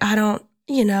 Like, I don't,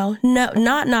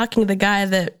 not knocking the guy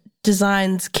that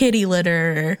designs kitty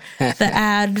litter or the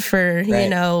ad for,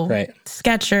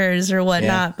 Skechers or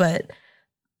whatnot. But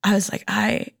I was like,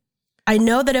 I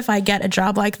know that if I get a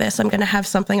job like this, I'm going to have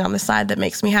something on the side that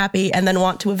makes me happy and then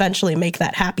want to eventually make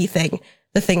that happy thing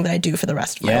the thing that I do for the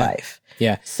rest of my life.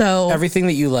 Yeah. So everything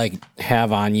that you like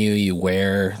have on you, you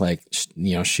wear, like,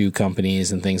 shoe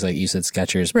companies and things, like you said,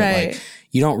 Skechers, but like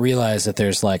you don't realize that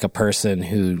there's like a person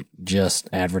who just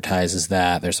advertises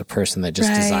that. There's a person that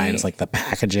just designs like the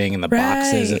packaging and the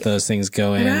boxes that those things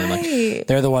go in. And like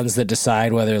they're the ones that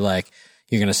decide whether like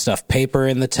you're going to stuff paper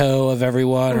in the toe of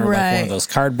everyone or like one of those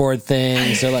cardboard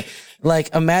things or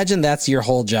like imagine that's your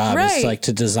whole job is like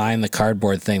to design the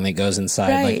cardboard thing that goes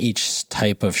inside like each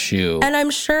type of shoe. And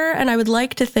I'm sure, and I would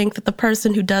like to think that the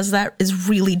person who does that is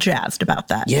really jazzed about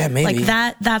that. Yeah, maybe.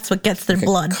 Like that's what gets their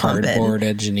blood pumping. Cardboard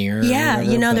engineer. Yeah,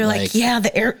 whatever, they're like,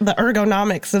 the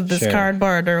ergonomics of this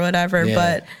cardboard or whatever,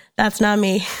 but that's not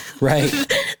me. Right.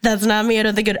 That's not me. I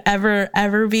don't think it'd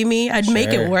ever be me. I'd make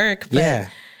it work, but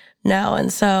no.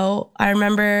 And so I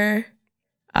remember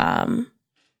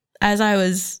as I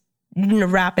was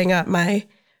wrapping up my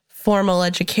formal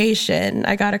education,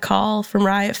 I got a call from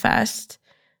Riot Fest.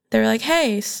 They were like,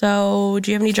 hey, so do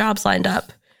you have any jobs lined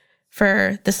up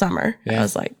for the summer? I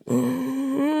was like,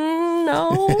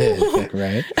 no.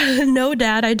 Right. No,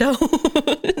 Dad, I don't.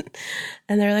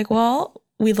 And they're like, well,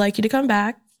 we'd like you to come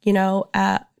back,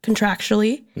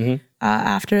 contractually.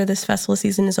 After this festival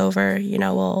season is over,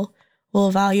 we'll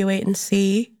evaluate and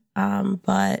see.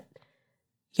 But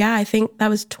yeah, I think that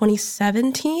was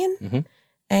 2017.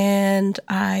 And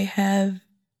I have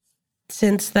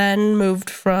since then moved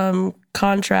from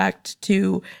contract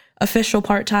to official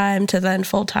part-time to then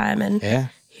full-time. And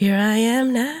here I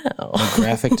am now. A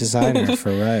graphic designer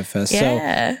for Riot Fest.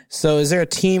 So is there a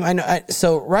team? I know.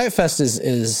 So Riot Fest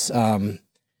is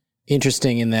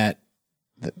interesting in that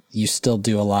you still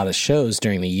do a lot of shows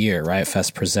during the year. Riot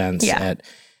Fest presents at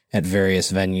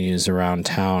various venues around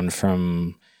town,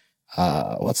 from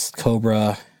what's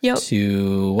Cobra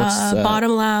to what's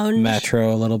Bottom Lounge,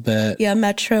 Metro a little bit. Yeah,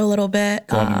 Metro a little bit.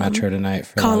 Going to Metro tonight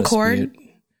for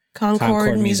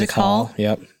Concord Music Hall.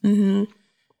 Yep. And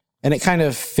it kind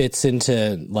of fits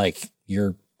into like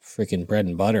your freaking bread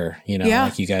and butter,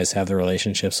 like you guys have the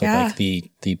relationships with like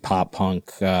the pop punk,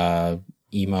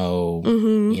 emo,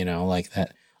 like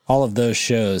that. All of those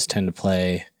shows tend to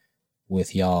play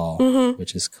with y'all,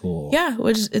 which is cool. Yeah,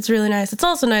 it's really nice. It's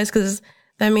also nice because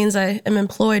that means I am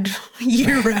employed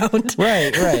year round.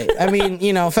 Right. I mean,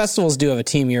 festivals do have a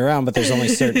team year round, but there's only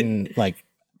certain like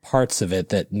parts of it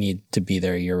that need to be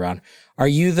there year round. Are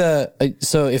you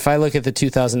so if I look at the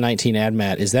 2019 ad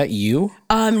mat, is that you?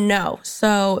 No.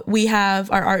 So we have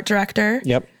our art director,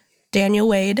 Daniel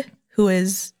Wade, who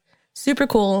is super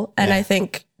cool. And I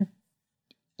think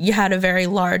you had a very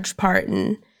large part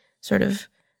in sort of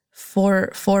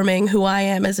forming who I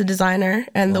am as a designer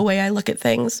and the way I look at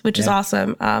things, which is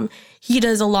awesome. He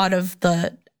does a lot of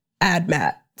the ad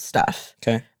mat stuff.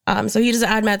 Okay. So he does the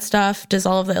ad mat stuff, does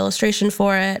all of the illustration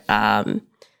for it.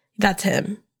 That's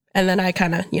him. And then I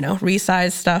kind of,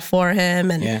 resize stuff for him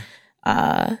and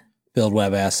build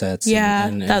web assets.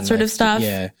 And that sort of stuff.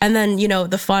 Yeah. And then,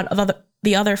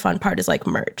 the other fun part is like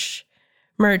merch.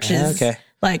 Merch is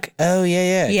like, oh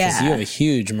yeah. Because you have a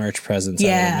huge merch presence. I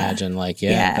would imagine. Like,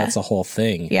 that's a whole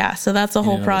thing. Yeah. So that's a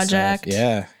whole project.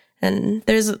 Yeah. And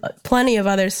there's plenty of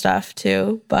other stuff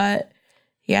too, but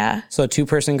yeah. So a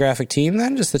 2-person graphic team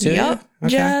then? Just the two of you? Okay.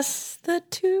 Just the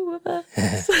two of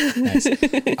us. Nice.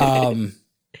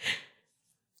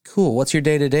 Cool. What's your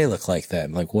day-to-day look like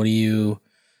then? Like, what do you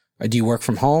work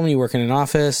from home? You work in an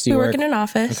office? We work in an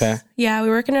office. Okay. Yeah, we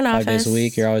work in an office. 5 days a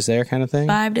week, you're always there kind of thing?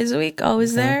 5 days a week,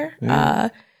 always there. Yeah.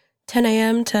 10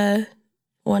 a.m. to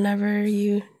whenever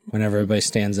everybody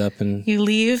stands up and you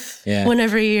leave. Yeah.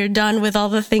 Whenever you're done with all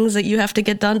the things that you have to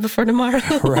get done before tomorrow.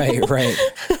 Right.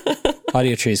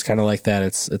 Audiotree is kind of like that.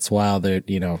 It's wild. There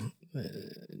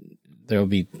will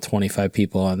be 25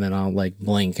 people and then I'll like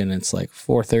blink and it's like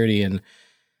 4:30 and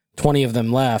 20 of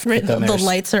them left. Right, the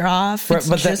lights are off. But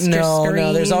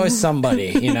no, there's always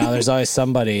somebody, there's always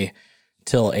somebody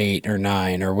till 8 or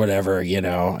 9 or whatever,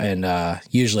 and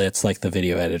usually it's like the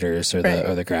video editors or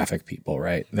the graphic people,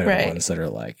 right? They're the ones that are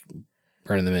like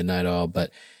burning the midnight oil.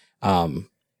 But the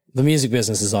music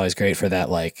business is always great for that.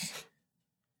 Like,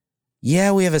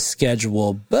 yeah, we have a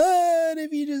schedule, but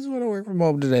if you just want to work from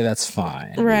home today, that's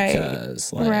fine. Right.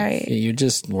 Because you're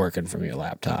just working from your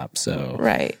laptop. So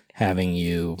having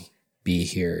you be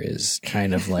here is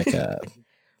kind of like a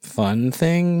fun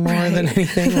thing more than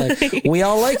anything. Like, we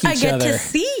all like each other. I get to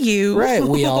see you. Right.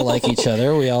 We all like each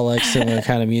other. We all like similar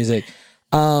kind of music.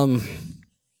 Who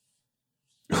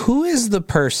is the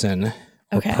person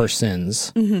or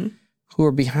persons who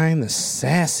are behind the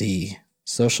sassy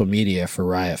social media for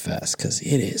Riot Fest because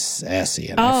it is sassy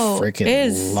and I freaking it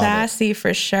is love sassy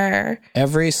for sure.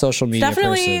 Every social media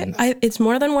person. It's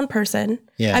more than one person.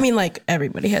 Yeah. I mean, like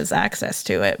everybody has access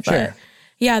to it, but Sure.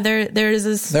 yeah, there's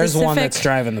a specific, There's one that's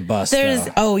driving the bus.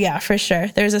 Oh yeah, for sure.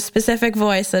 There's a specific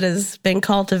voice that has been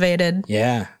cultivated.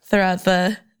 Yeah. Throughout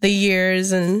the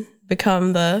years and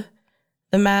become the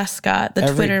mascot,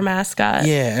 Twitter mascot.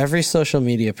 Yeah, every social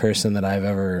media person that I've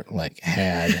ever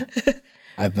had,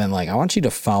 I've been like, I want you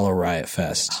to follow Riot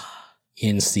Fest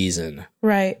in season.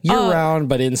 Right. Year round,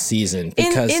 but in season.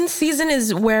 Because in season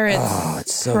is where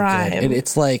it's so prime. good. And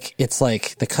it's like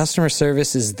the customer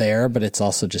service is there, but it's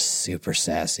also just super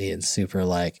sassy and super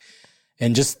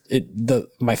and just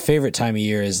my favorite time of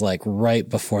year is right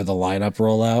before the lineup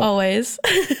rollout. Always.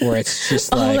 Where it's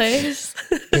just always.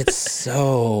 It's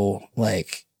so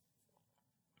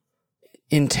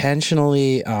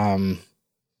intentionally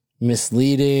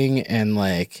misleading and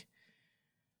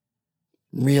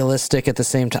realistic at the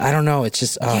same time. I don't know. It's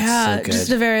just it's so good. Just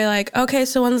a very okay,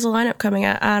 so when's the lineup coming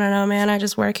out? I don't know, man. I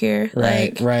just work here.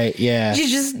 Right, yeah. You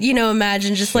just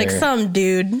imagine just some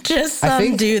dude,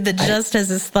 dude that just has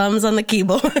his thumbs on the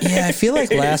keyboard. Yeah, I feel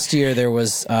like last year there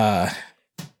was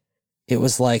it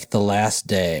was the last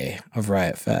day of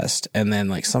Riot Fest, and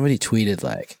then somebody tweeted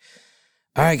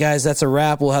all right, guys, that's a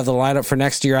wrap. We'll have the lineup for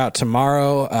next year out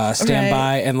tomorrow. Stand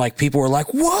by. And people were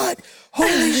like, what?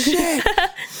 Holy shit.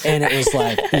 And it was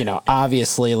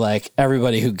obviously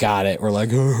everybody who got it were oh,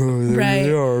 there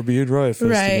they are being Riot Fest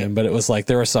again. But it was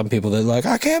there were some people that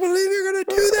I can't believe you're going to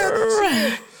do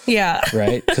that. Yeah.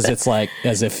 Right? Because it's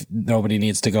as if nobody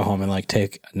needs to go home and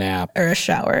take a nap. Or a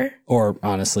shower. Or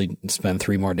honestly spend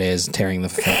 3 more days tearing the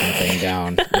fucking thing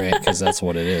down. Right? Because that's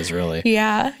what it is, really.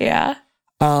 Yeah, yeah.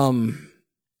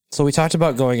 So we talked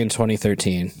about going in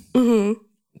 2013. Mm-hmm.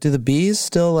 Do the bees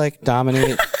still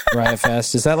dominate Riot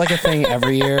Fest? Is that a thing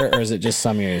every year, or is it just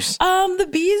some years?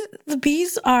 The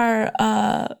bees are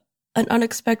an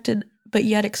unexpected but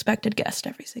yet expected guest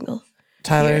every single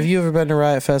Tyler, year. have you ever been to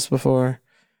Riot Fest before?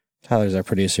 Tyler's our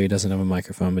producer. He doesn't have a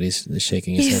microphone, but he's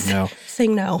shaking his head no.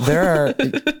 Saying no. There are,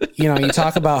 you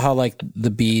talk about how the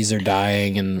bees are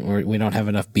dying and we don't have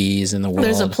enough bees in the world.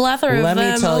 There's a plethora of them.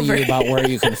 Let me tell you about where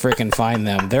you can freaking find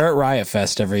them. They're at Riot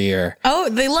Fest every year. Oh,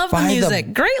 they love the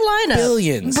music. Great lineup.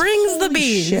 Billions. Brings the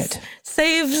bees. Shit.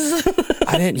 Saves.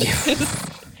 I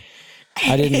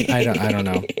don't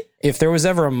know. If there was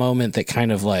ever a moment that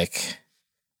kind of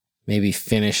maybe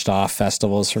finished off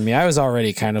festivals for me. I was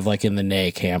already kind of in the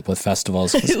nay camp with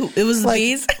festivals. It was the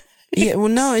bees? Yeah, well,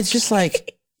 no, it's just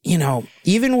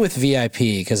even with VIP,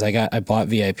 because I bought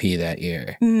VIP that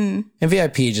year. Mm. And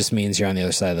VIP just means you're on the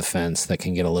other side of the fence that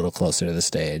can get a little closer to the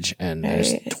stage. And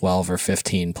there's 12 or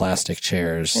 15 plastic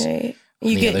chairs. Right.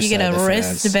 You get a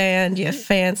wristband, you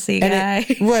fancy guy.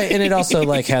 Right. And it also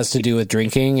has to do with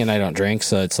drinking, and I don't drink.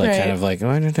 So it's kind of why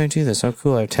didn't I do this? Oh,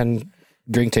 cool. I have 10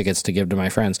 drink tickets to give to my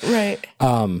friends. Right.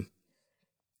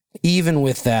 Even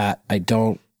with that, I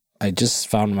just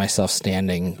found myself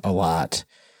standing a lot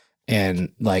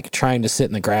and trying to sit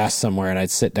in the grass somewhere, and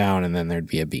I'd sit down and then there'd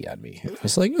be a bee on me. It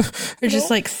was you're just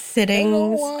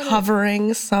sitting,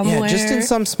 hovering somewhere. Yeah, just in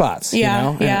some spots, you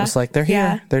know? And it was they're here.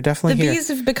 Yeah. They're definitely here. The bees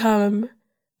have become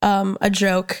a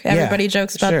joke. Everybody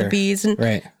jokes about the bees. And,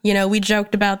 we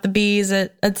joked about the bees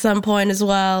at some point as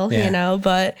well,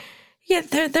 but yeah,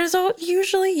 there's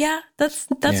usually,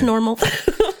 that's normal.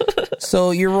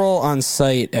 So your role on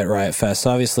site at Riot Fest,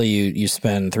 obviously you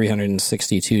spend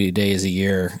 362 days a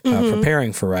year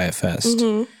preparing for Riot Fest.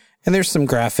 Mm-hmm. And there's some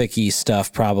graphic-y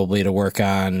stuff probably to work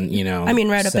on,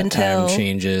 right up until time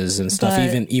changes and stuff,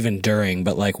 even during.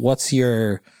 But what's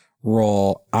your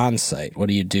role on site? What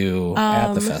do you do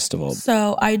at the festival?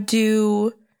 So I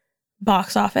do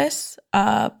box office,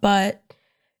 but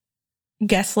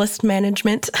guest list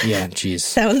management. Yeah,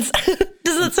 jeez.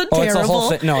 Does that sound terrible? It's a whole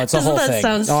thing. No, it's a whole thing.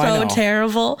 Doesn't that sound so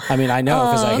terrible? I mean, I know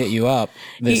because I hit you up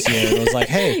this year. It was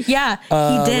hey. Yeah,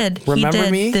 he did.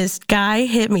 Remember me? This guy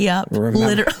hit me up.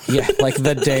 Literally. Yeah,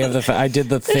 the day of I did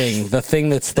the thing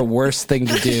that's the worst thing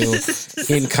to do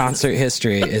in concert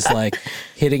history is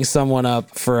hitting someone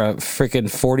up for a freaking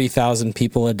 40,000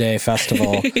 people a day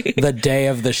festival the day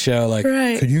of the show.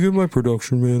 Can you get my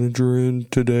production manager in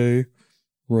today?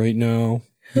 Right now,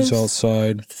 he's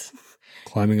outside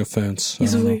climbing a fence.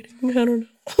 He's waiting. I don't know.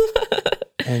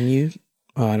 And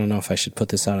I don't know if I should put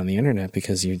this out on the internet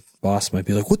because your boss might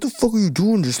be like, "What the fuck are you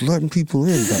doing? Just letting people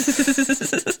in."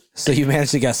 But, so you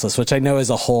manage the guest list, which I know is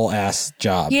a whole ass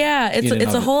job. Yeah,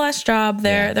 it's a whole ass job.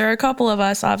 There are a couple of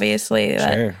us, obviously,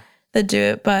 that do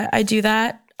it, but I do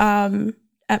that.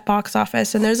 at box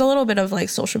office, and there's a little bit of like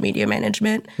social media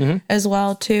management as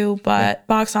well too, but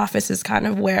box office is kind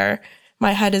of where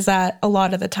my head is at a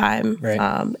lot of the time.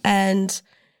 Right. And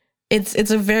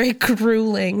it's a very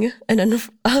grueling and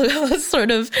a sort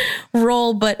of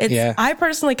role, but I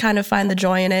personally kind of find the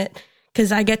joy in it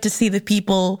because I get to see the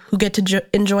people who get to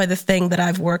enjoy the thing that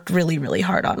I've worked really, really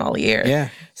hard on all year. Yeah.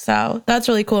 So that's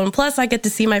really cool. And plus I get to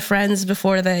see my friends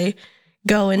before they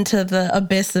go into the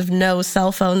abyss of no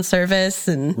cell phone service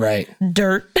and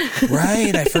dirt.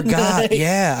 Right. I forgot.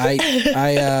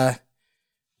 I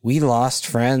we lost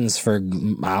friends for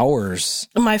hours.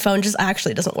 My phone just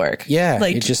actually doesn't work. Yeah.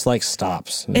 Like, it just like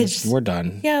stops. We're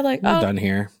done. Yeah. Like, we're done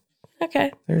here.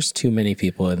 Okay. There's too many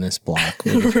people in this block.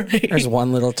 There's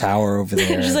one little tower over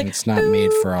there. Like, it's not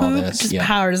made for all this. Just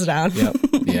powers down. Yep.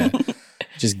 Yeah.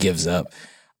 Just gives up.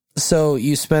 So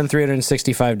you spend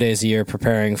 365 days a year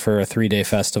preparing for a 3-day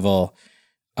festival,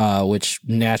 which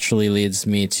naturally leads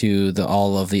me to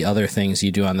all of the other things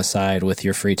you do on the side with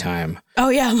your free time. Oh,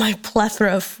 yeah. My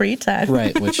plethora of free time.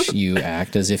 Right. Which you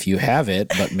act as if you have it,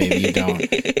 but maybe you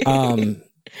don't.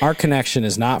 Our connection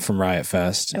is not from Riot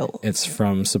Fest. No. It's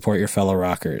from Support Your Fellow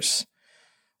Rockers,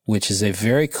 which is a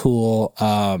very cool.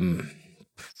 Can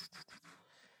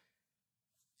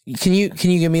you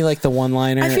give me like the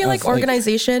one-liner? I feel like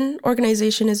organization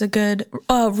is a good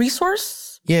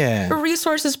resource. Yeah. A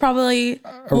resource is probably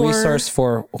a resource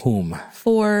for whom?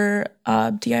 For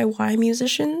DIY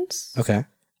musicians. Okay.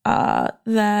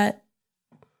 That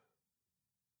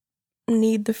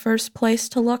need the first place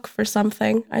to look for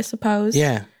something, I suppose.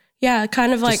 Yeah. Yeah,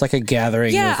 kind of like... Just like a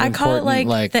gathering. Yeah, I call it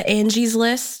like the Angie's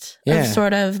List of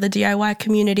sort of the DIY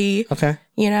community. Okay.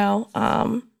 You know?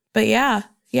 But yeah.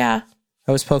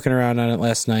 I was poking around on it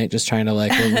last night, just trying to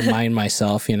like remind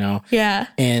myself, you know? Yeah.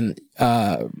 And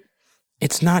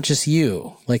it's not just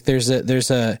you. Like is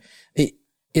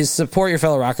Support Your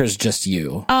Fellow Rockers just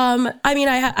you? I mean,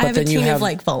 I have a team of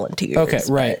like volunteers. Okay,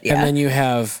 right. Yeah. And then you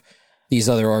have these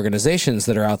other organizations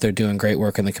that are out there doing great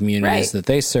work in the communities that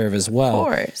they serve as well. Of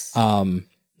course.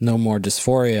 No More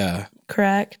Dysphoria.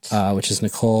 Correct. Which is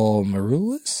Nicole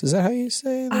Maroulis. Is that how you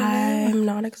say that? I'm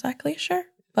not exactly sure,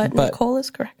 but Nicole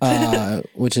is correct.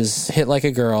 Which is Hit Like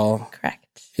a Girl.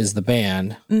 Correct. Is the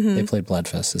band. They played BLED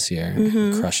FEST this year.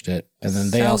 Crushed it. And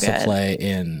then they also play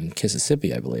in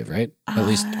Mississippi, I believe, right? At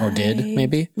least, or did,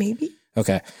 maybe? Maybe.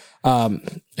 Okay. All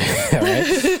right.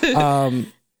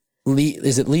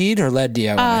 Is it lead or lead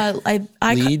DIY?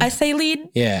 I say lead.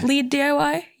 Yeah. Lead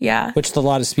DIY. Yeah. Which the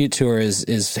La Dispute Tour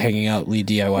is hanging out lead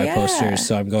DIY posters.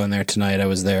 So I'm going there tonight. I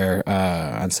was there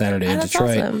on Saturday in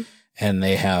Detroit. Awesome. And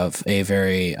they have a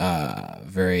very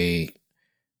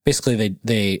basically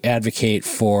they advocate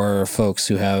for folks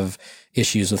who have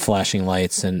issues with flashing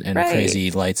lights and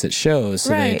crazy lights at shows. So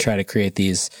they try to create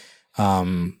these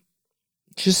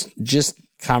just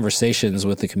conversations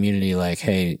with the community, like,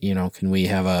 hey, you know, can we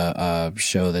have a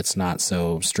show that's not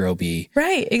so stroby?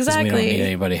 Right, exactly. We don't need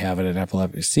anybody having an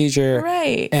epileptic seizure.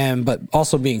 Right. But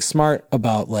also being smart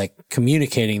about like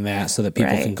communicating that so that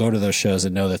people can go to those shows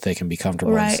and know that they can be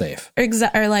comfortable and safe.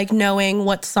 Or like knowing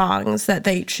what songs that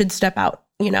they should step out,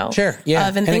 you know. Sure. Yeah.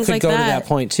 And things it could like go that. to that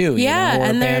point too. Yeah. You know, or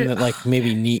and a band that like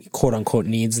maybe quote unquote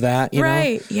needs that, you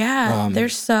know? Yeah.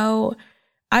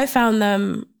 I found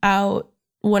them out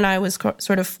when I was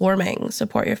sort of forming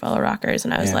Support Your Fellow Rockers.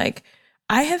 And I was like,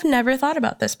 I have never thought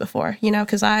about this before, you know,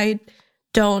 because I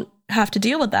don't have to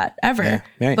deal with that ever. Yeah,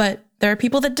 right. But there are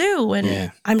people that do.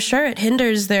 And I'm sure it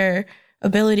hinders their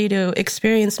ability to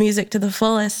experience music to the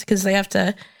fullest because they have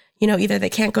to, you know, either they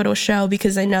can't go to a show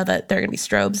because they know that there are going to be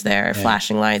strobes there, or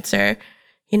flashing lights, or,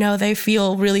 you know, they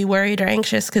feel really worried or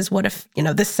anxious because what if, you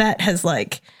know, this set has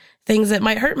like things that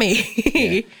might hurt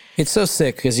me. It's so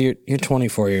sick because you're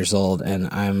 24 years old and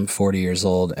I'm 40 years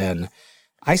old, and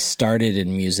I started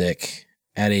in music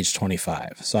at age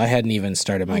 25. So I hadn't even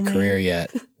started my career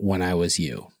yet when I was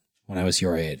you. When I was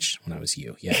your age. When I was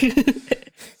you. Yeah.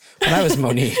 When I was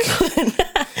Monique.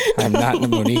 I'm not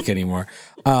Monique anymore.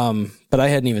 But I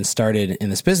hadn't even started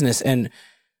in this business. And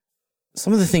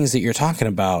some of the things that you're talking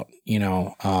about, you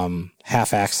know,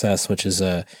 Half Access, which is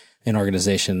an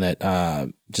organization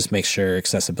that just makes sure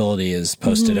accessibility is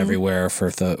posted everywhere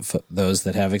for those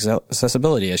that have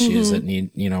accessibility issues that need,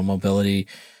 you know, mobility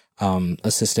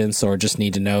assistance, or just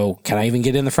need to know, can I even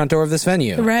get in the front door of this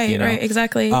venue? Right, you know? right,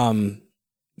 exactly.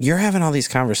 You're having all these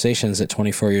conversations at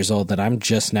 24 years old that I'm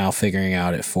just now figuring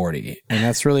out at 40. And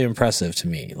that's really impressive to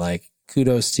me. Like,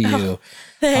 kudos to you.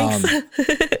 Thanks.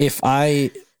 If I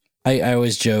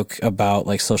always joke about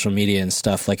like social media and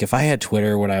stuff. Like if I had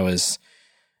Twitter when I was,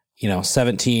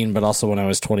 17, but also when I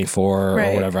was 24 or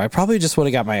whatever, I probably just would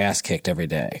have got my ass kicked every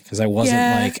day because I wasn't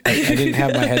I didn't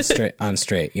have my head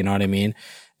straight. You know what I mean?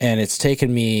 And it's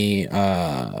taken me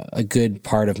a good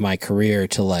part of my career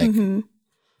to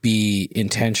be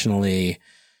intentionally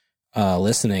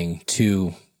listening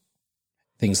to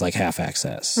things like Half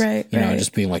Access. Right. You know,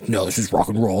 just being like, no, this is rock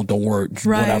and roll. Don't worry.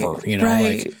 Whatever. You know,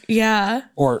 like, yeah.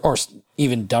 Or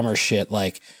even dumber shit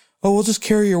like, oh, we'll just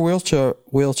carry your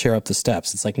wheelchair up the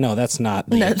steps. It's like, no, that's not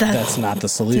that's not the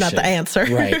solution. Not the answer.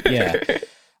 Right. Yeah.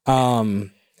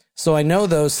 So I know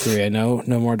those three. I know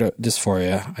No More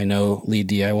Dysphoria. I know Lead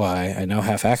DIY. I know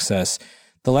Half Access.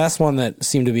 The last one that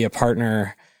seemed to be a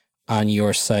partner on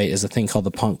your site is a thing called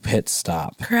the Punk Pit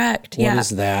Stop. Correct. What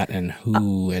is that and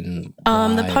who and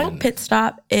why? The Punk Pit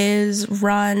Stop is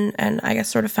run and I guess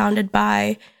sort of founded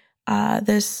by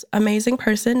this amazing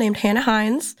person named Hannah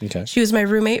Hines. Okay. She was my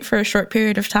roommate for a short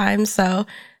period of time. So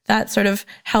that sort of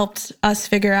helped us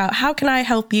figure out how can I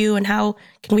help you and how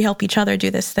can we help each other do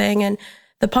this thing. And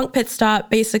the Punk Pit Stop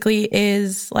basically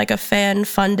is like a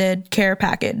fan-funded care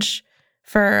package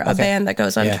for a band that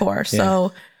goes on tour.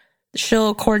 So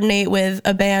she'll coordinate with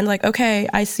a band like, okay,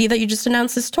 I see that you just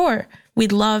announced this tour.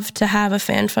 We'd love to have a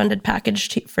fan-funded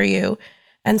package for you.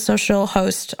 And so she'll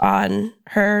host on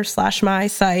her/my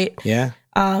site. Yeah.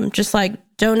 Just like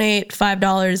donate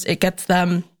 $5. It gets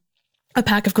them a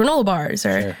pack of granola bars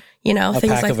or, things like that.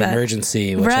 A pack of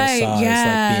emergency, which I saw is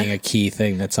like being a key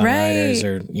thing that's on riders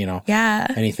or,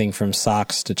 anything from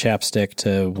socks to chapstick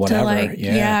to whatever.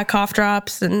 To cough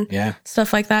drops and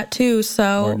stuff like that too.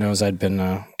 So Lord knows I'd been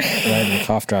riding the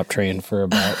cough drop train for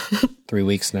about 3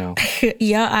 weeks now.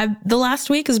 The last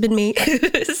week has been me.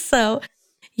 So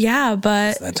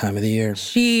but it's that time of the year.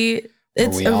 It's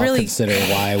we all consider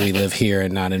why we live here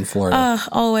and not in Florida.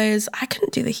 Always. I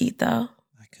couldn't do the heat though.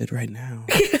 I could right now.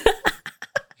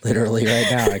 Literally right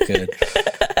now I could.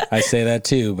 I say that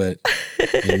too, but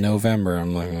in November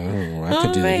I'm like, I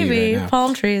could do the heat right now.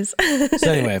 Palm trees.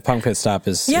 So anyway, Punk Pit Stop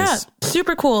is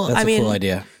super cool. That's a cool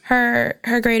idea. Her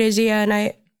great idea,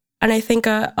 and I think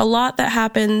a lot that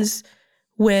happens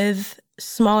with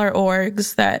smaller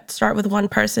orgs that start with one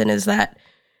person is that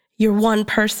you're one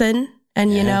person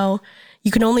and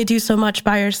you can only do so much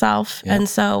by yourself. And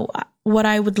so what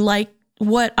I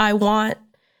want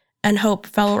and hope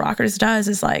Fellow Rockers does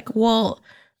is like, well,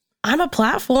 I'm a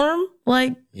platform.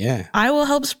 Like, I will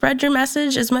help spread your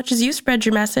message as much as you spread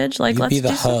your message. Like, let's be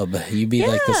the hub. You be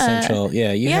like the central.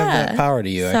 Yeah, you have that power to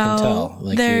you. So I can tell.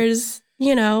 Like there's,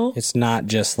 it's not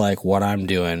just like what I'm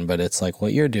doing, but it's like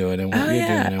what you're doing and what you're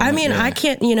doing. I mean, I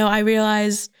can't. I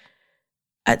realized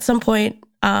at some point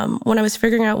when I was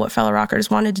figuring out what Fellow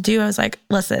Rockers wanted to do, I was like,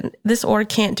 listen, this org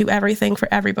can't do everything for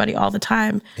everybody all the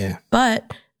time. Yeah,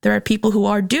 but there are people who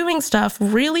are doing stuff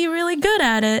really, really good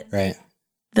at it. Right.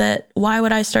 That why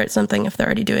would I start something if they're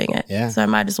already doing it? Yeah. So I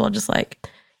might as well just like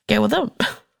get with them.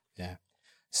 Yeah.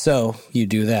 So you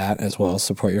do that as well,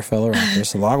 support your fellow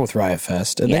rockers along with Riot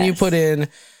Fest. And then you put in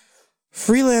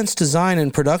freelance design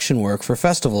and production work for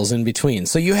festivals in between.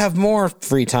 So you have more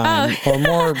free time or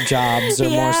more jobs or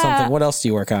more something. What else do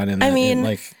you work on in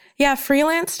that?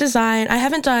 Freelance design. I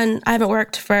haven't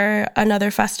worked for another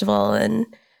festival in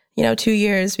 2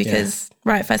 years because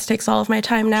Riot Fest takes all of my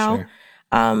time now.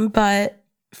 Sure. But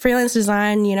freelance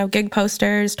design, gig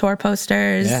posters, tour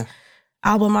posters,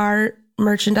 album art,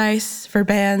 merchandise for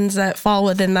bands that fall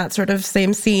within that sort of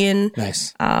same scene.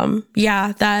 Nice.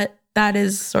 That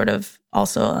is sort of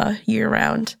also a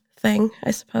year-round thing,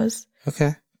 I suppose.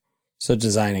 Okay. So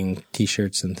designing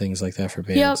T-shirts and things like that for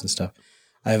bands and stuff.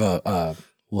 I have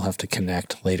we'll have to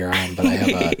connect later on, but I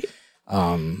have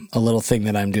a little thing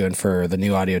that I'm doing for the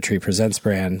new Audiotree Presents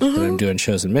brand that I'm doing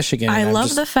shows in Michigan. I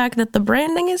love the fact that the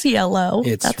branding is yellow.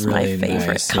 That's really my favorite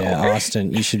nice. color. Yeah,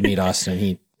 Austin, you should meet Austin.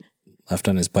 He left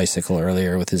on his bicycle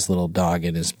earlier with his little dog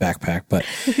in his backpack, but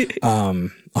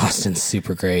Austin's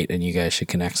super great and you guys should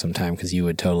connect sometime because you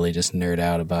would totally just nerd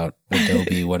out about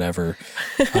Adobe, whatever.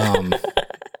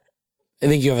 I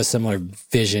think you have a similar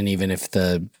vision, even if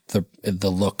the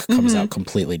look comes out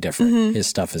completely different. His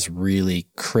stuff is really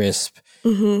crisp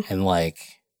and like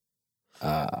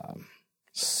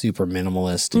super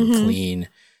minimalist and clean,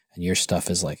 and your stuff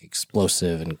is like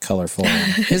explosive and colorful.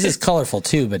 And his is colorful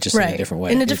too, but just in a different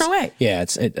way. In a different way. Yeah,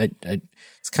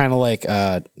 it's kind of like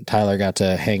Tyler got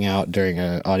to hang out during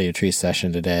an Audiotree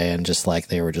session today, and just like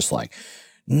they were just like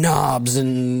knobs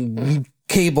and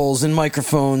cables and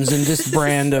microphones and this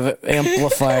brand of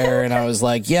amplifier. And I was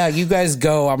like, yeah, you guys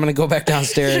go. I'm going to go back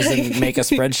downstairs and make a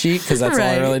spreadsheet because that's all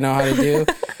I really know how to do.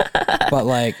 But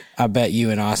like, I bet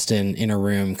you and Austin in a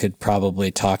room could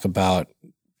probably talk about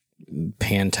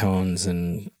Pantones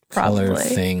and Probably.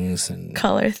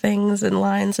 Color things and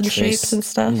lines and shapes and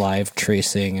stuff. Live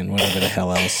tracing and whatever the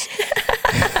hell else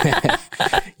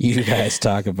you guys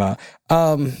talk about.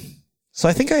 So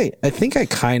I think I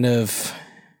kind of,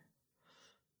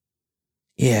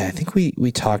 I think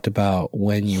we talked about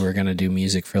when you were going to do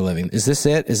music for a living. Is this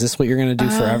it? Is this what you're going to do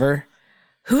forever?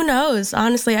 Who knows?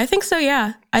 Honestly, I think so.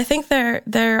 Yeah. I think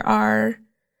there are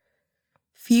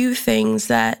few things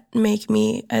that make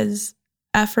me as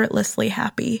effortlessly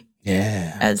happy.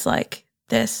 Yeah. As like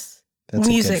this That's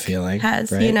music a good feeling,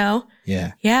 has, right? you know?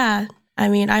 Yeah. Yeah. I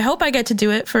mean, I hope I get to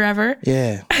do it forever.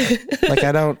 Yeah. Like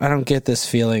I don't get this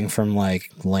feeling from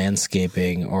like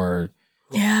landscaping or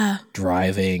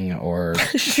driving or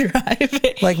driving.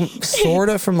 Like sort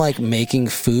of from like making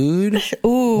food.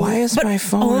 Ooh. Why is my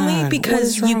phone only on?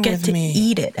 because you get to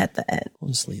eat it at the end.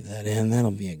 We'll just leave that in.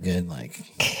 That'll be a good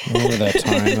remember that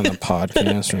time on the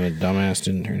podcast when the dumbass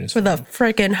didn't turn his phone on? The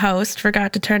freaking host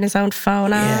forgot to turn his own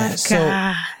phone on. Yeah,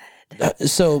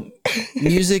 so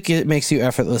music, it makes you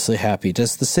effortlessly happy.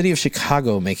 Does the city of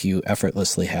Chicago make you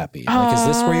effortlessly happy? Like, is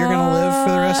this where you're going to live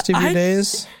for the rest of your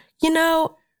days? You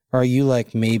know, or are you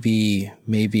like, maybe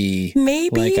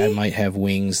like I might have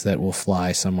wings that will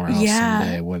fly somewhere else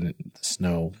someday when the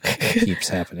snow keeps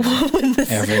happening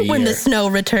every year. When the snow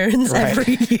returns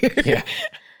every year. Yeah.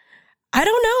 I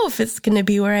don't know if it's going to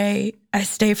be where I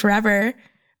stay forever.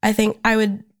 I think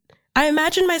I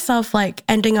imagine myself like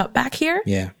ending up back here.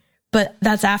 Yeah. But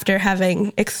that's after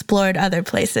having explored other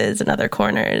places and other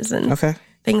corners and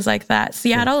things like that.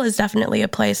 Seattle is definitely a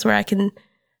place where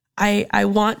I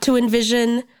want to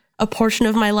envision a portion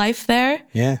of my life there.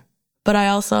 Yeah. But I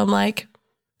also am like,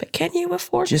 but can you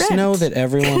afford Just rent? know that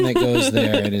everyone that goes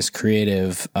there and is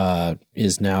creative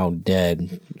is now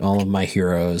dead. All of my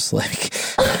heroes, like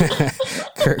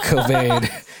Kurt Cobain.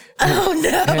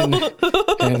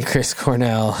 And Chris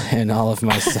Cornell and all of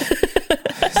my...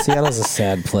 Seattle's a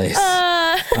sad place.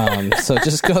 So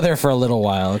just go there for a little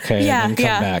while, okay? And then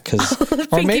come back.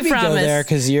 Or maybe go there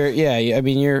because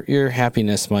your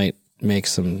happiness might make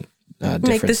some differences.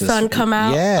 Make the sun come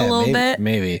out a little bit.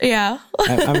 Maybe. Yeah.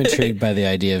 I'm intrigued by the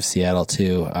idea of Seattle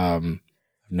too. I've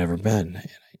never been.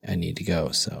 And I need to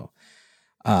go. So,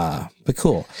 but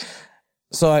cool.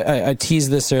 So I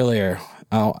teased this earlier.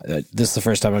 This is the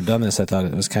first time I've done this. I thought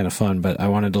it was kind of fun, but I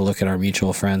wanted to look at our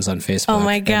mutual friends on Facebook. Oh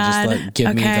my God. And just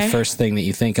give me the first thing that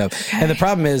you think of. Okay. And the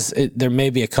problem is there may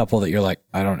be a couple that you're like,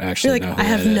 I don't actually know who that is.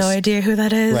 I have no idea who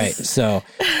that is. Right. So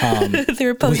they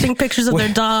were posting pictures of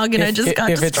their dog and I just got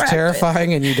distracted. If it's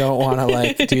terrifying and you don't want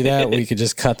to do that, we could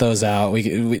just cut those out.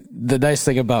 The nice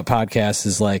thing about podcasts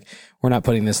is we're not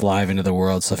putting this live into the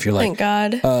world. So if you're like, thank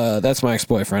God. That's my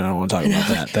ex-boyfriend, I don't want to talk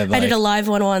about that. I did a live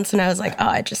one once and I was like, oh,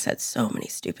 I just said so many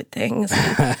stupid things.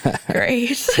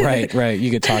 Great. Right.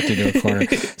 You could talk to a corner.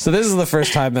 So this is the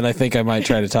first time that I think I might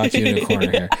try to talk you into a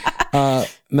corner here.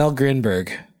 Mel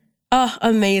Grinberg. Oh,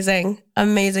 amazing.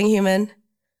 Amazing human.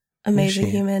 Amazing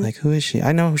human. Like, who is she?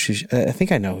 I know who she I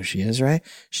think I know who she is, right?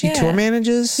 She tour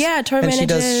manages? Yeah, tour manages. And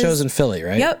she does shows in Philly,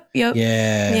 right? Yep.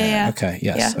 Yeah. Okay,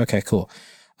 yes. Yeah. Okay, cool.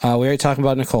 We already talked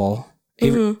about Nicole.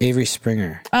 Avery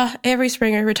Springer. Avery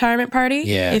Springer, Retirement Party.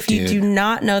 Yeah, if you do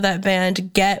not know that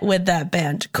band, get with that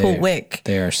band quick.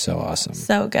 They are so awesome.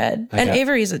 So good.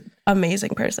 Avery's an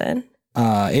amazing person.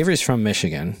 Avery's from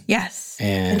Michigan. Yes.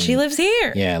 And she lives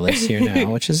here. Yeah, lives here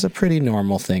now, which is a pretty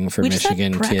normal thing for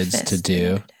Michigan kids to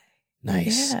do.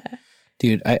 Nice. Yeah.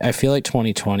 Dude, I feel like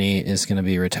 2020 is going to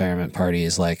be retirement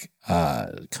parties,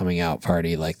 coming out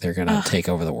party. Like they're going to take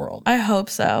over the world. I hope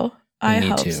so. I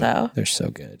hope so. They're so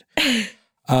good.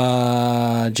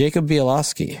 Jacob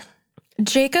Bielowski.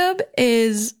 Jacob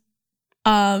is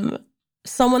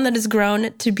someone that has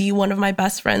grown to be one of my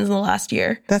best friends in the last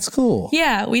year. That's cool.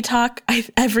 Yeah, we talk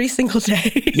every single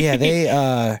day. Yeah,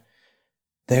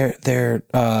 they're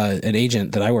an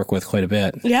agent that I work with quite a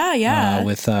bit. Yeah.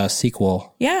 With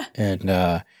Sequel. Yeah. And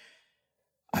I've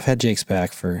had Jake's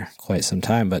back for quite some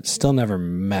time, but still never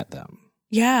met them.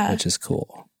 Yeah. Which is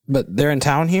cool. But they're in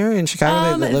town here in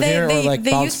Chicago? They live here or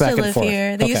bounce back and forth?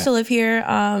 They used to live here.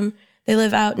 They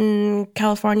live out in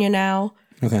California now.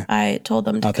 Okay. I told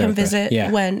them to come visit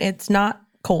when it's not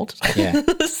cold. Yeah.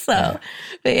 But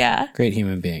yeah. Great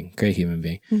human being.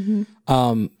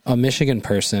 Mm-hmm. A Michigan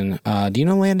person. Do you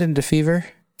know Landon DeFever?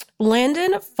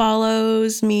 Landon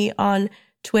follows me on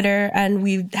Twitter and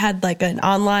we've had an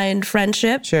online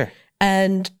friendship. Sure.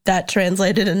 And that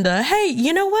translated into, hey,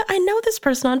 you know what? I know this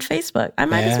person on Facebook. I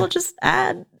might as well just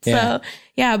add. Yeah.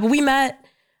 So, but we met,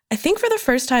 I think, for the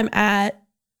first time at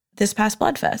this past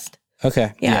BLED FEST.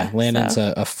 Okay. Yeah, Landon's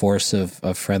a force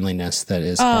of friendliness that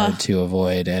is hard to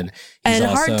avoid. And he's and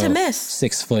also hard to miss.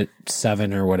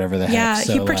 6'7" or whatever the heck. Yeah,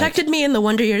 So, he protected me in the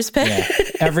Wonder Years pit. Yeah.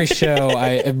 Every show,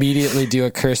 I immediately do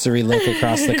a cursory look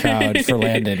across the crowd for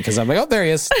Landon because I'm like, oh, there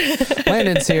he is.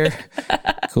 Landon's here.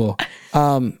 Cool.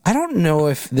 I don't know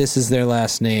if this is their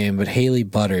last name, but Haley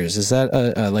Butters, is that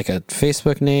like a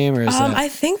Facebook name or is that? I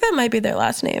think that might be their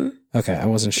last name. Okay, I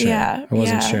wasn't sure. Yeah, I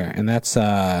wasn't sure. And that's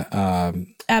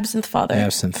Absinthe Father.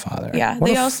 Absinthe Father. Yeah,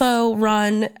 they also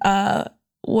run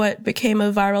what became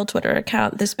a viral Twitter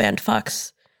account, This Band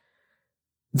Fucks.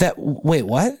 Wait,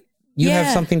 what? You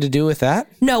have something to do with that?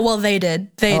 No, well, they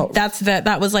did.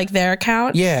 That was like their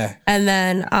account. Yeah. And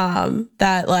then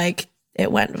that like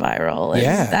it went viral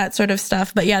and that sort of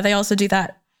stuff. But yeah, they also do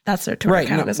that. That's their Twitter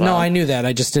account as well. No, I knew that.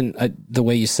 I just didn't. The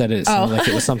way you said it sounded like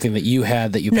it was something that you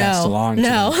had that you passed along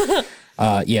to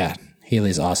me. Yeah,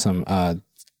 Haley's awesome.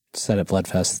 Set at BLED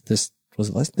FEST. This was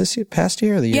it this year, past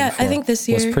year or the year before? I think this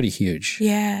year was pretty huge.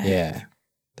 Yeah.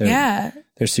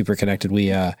 They're super connected.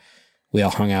 We all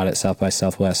hung out at South by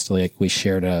Southwest. Like we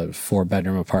shared a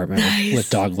 4-bedroom apartment with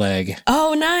Dogleg.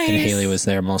 Oh, nice. And Haley was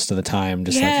there most of the time,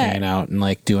 just like hanging out and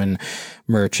like doing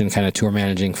merch and kind of tour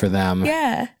managing for them.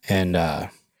 Yeah. And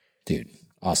dude,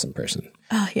 awesome person.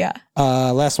 Oh yeah.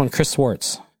 Last one, Chris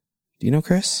Swartz. Do you know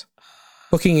Chris?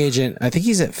 Booking agent. I think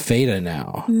he's at Feta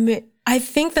now. I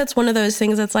think that's one of those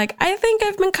things that's like, I think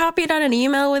I've been copied on an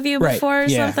email with you before or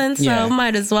something, so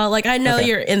might as well. Like, I know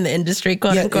you're in the industry,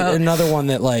 quote unquote. Another one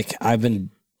that like I've been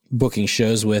booking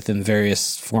shows with in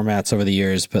various formats over the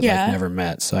years, but like never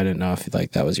met. So I didn't know if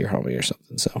like that was your homie or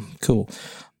something. So cool.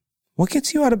 What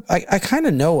gets you out of, I kind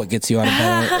of know what gets you out of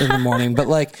bed in the morning, but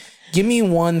like, give me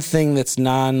one thing that's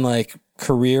non like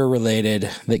career related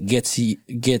that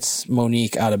gets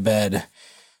Monique out of bed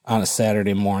on a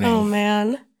Saturday morning. Oh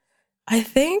man. I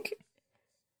think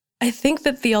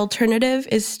that the alternative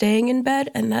is staying in bed,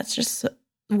 and that's just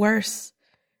worse.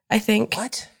 I think.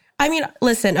 What? I mean,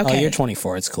 listen, okay. Oh, you're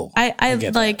 24. It's cool. I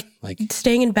like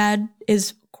staying in bed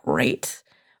is great,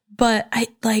 but I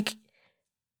like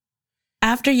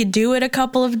after you do it a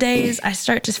couple of days, I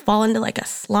start to fall into like a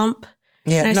slump.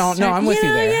 Yeah, no, I'm with you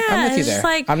there. Yeah, I'm with you there.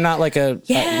 like, I'm not like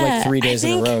like 3 days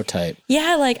in a row type.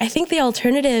 Yeah, like I think the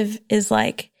alternative is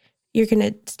like you're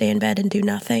gonna stay in bed and do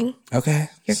nothing. Okay.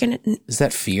 Is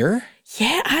that fear?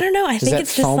 Yeah, I don't know. I think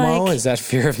it's just FOMO? like, Is that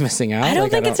fear of missing out? I don't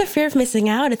think it's a fear of missing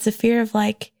out. It's a fear of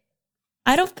like,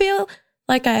 I don't feel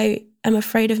like I am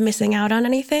afraid of missing out on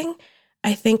anything.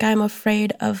 I think I'm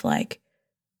afraid of like,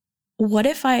 what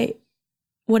if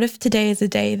today is a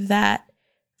day that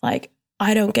like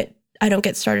I don't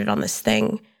get started on this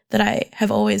thing that I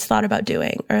have always thought about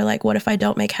doing, or like what if I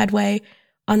don't make headway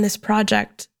on this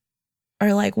project,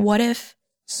 or like what if.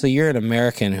 So you're an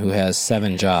American who has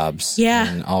 7 jobs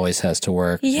and always has to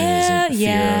work. Yeah, and is in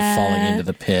fear of falling into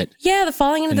the pit. Yeah, the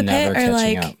falling into the pit, or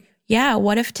like up. Yeah,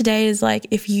 what if today is like,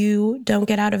 if you don't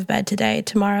get out of bed today,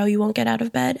 tomorrow you won't get out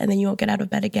of bed, and then you won't get out of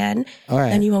bed again,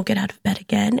 and you won't get out of bed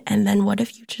again, and then what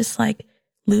if you just like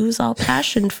lose all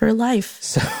passion for life?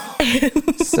 So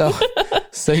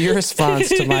your response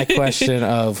to my question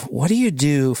of what do you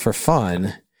do for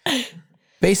fun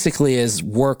basically is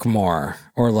work more,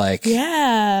 or like,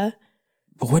 but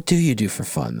what do you do for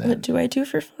fun then? What do I do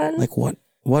for fun? Like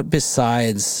what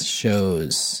besides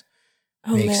shows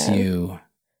makes you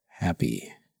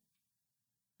happy?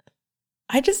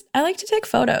 I like to take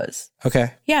photos.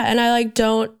 Okay. Yeah. And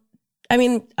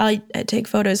I take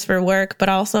photos for work, but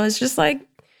also it's just like,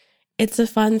 it's a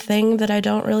fun thing that I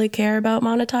don't really care about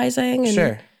monetizing. And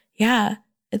sure. Yeah.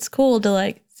 It's cool to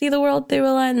like see the world through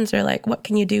a lens, or like, what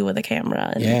can you do with a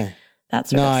camera? And that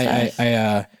sort of stuff.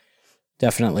 I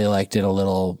definitely like did a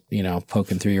little,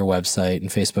 poking through your website and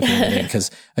Facebook and everything. Because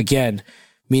again,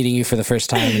 meeting you for the first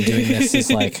time and doing this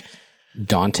is like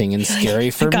daunting and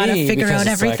scary for me. I gotta figure out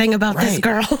everything about this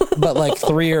girl. But like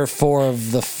 3 or 4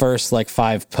 of the first like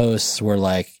 5 posts were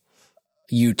like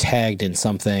you tagged in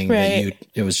something that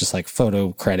it was just like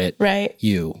photo credit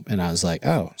you, and I was like,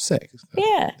 oh, sick. So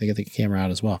they get the camera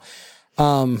out as well.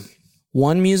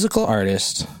 One musical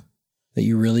artist that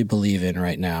you really believe in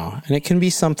right now, and it can be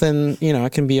something,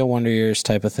 it can be a Wonder Years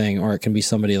type of thing, or it can be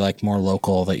somebody like more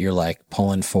local that you're like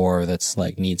pulling for that's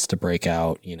like needs to break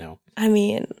out, I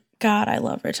mean, God, I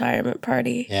love Retirement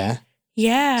Party. Yeah.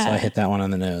 Yeah. So I hit that one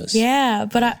on the nose. Yeah.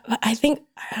 But I think,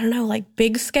 I don't know, like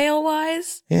big scale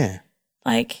wise. Yeah.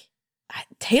 Like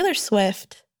Taylor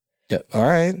Swift. All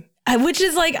right. Which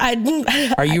is like,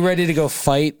 Are you ready to go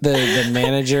fight the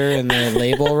manager and the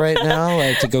label right now?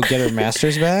 Like to go get her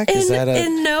masters back?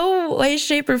 In no way,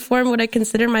 shape, or form would I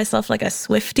consider myself like a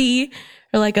Swiftie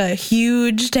or like a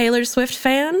huge Taylor Swift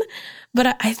fan.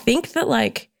 But I think that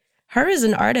like her as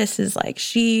an artist is like,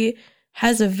 she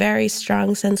has a very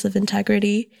strong sense of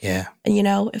integrity. Yeah. And, you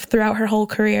know, throughout her whole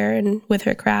career and with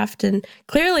her craft. And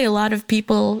clearly a lot of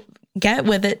people get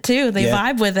with it too. They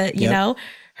vibe with it, you know,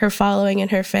 her following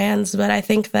and her fans. But I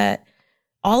think that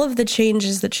all of the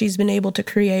changes that she's been able to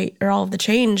create, or all of the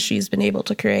change she's been able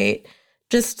to create,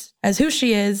 just as who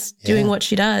she is, doing what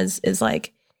she does, is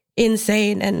like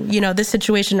insane. And, you know, this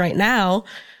situation right now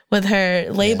with her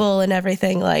label and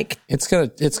everything, like it's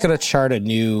gonna chart a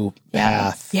new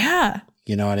path. Yeah.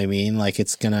 You know what I mean? Like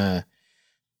it's gonna.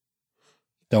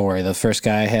 Don't worry. The first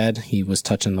guy I had, he was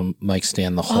touching the mic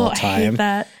stand the whole time. I hate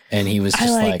that. And he was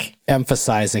just like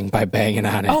emphasizing by banging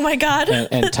on it. Oh my God.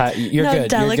 And you're no, good.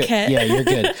 Delicate. You're good. Yeah, you're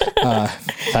good.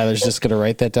 Tyler's just going to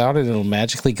write that down and it'll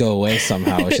magically go away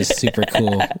somehow, which is super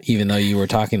cool. Even though you were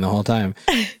talking the whole time,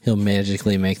 he'll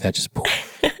magically make that just boom.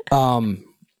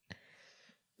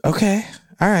 Okay.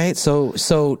 All right.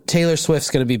 So Taylor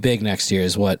Swift's going to be big next year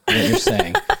is what you're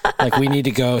saying. Like we need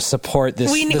to go support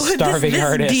this starving this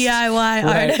artist. DIY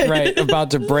artist. Right. About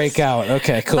to break out.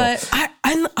 Okay, cool. But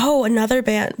another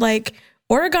band, like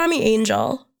Origami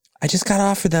Angel. I just got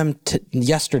offered them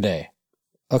yesterday.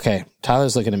 Okay.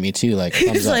 Tyler's looking at me too, like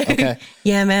thumbs up. Okay.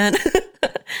 Yeah, man.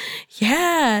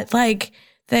 Yeah. Like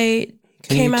they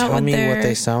came out with Can you tell me their... what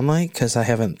they sound like? Because I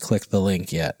haven't clicked the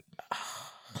link yet.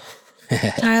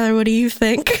 Tyler, what do you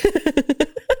think?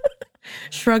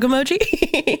 Shrug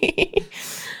emoji.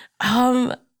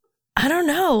 I don't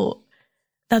know.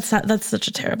 That's such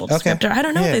a terrible descriptor. I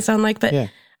don't know what they sound like, but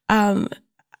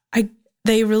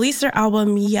they released their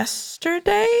album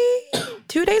yesterday,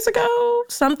 2 days ago,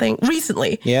 something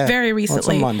recently. Yeah, very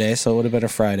recently. Well, it's a Monday, so it would have been a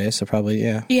Friday. So probably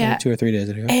 2 or 3 days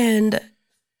ago. And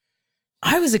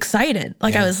I was excited.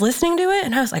 Like I was listening to it,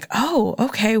 and I was like, "Oh,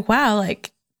 okay, wow!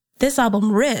 Like this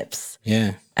album rips."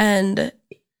 Yeah, and.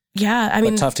 Yeah, I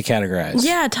mean... But tough to categorize.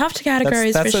 Yeah, tough to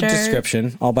categorize that's for sure. That's a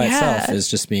description all by itself is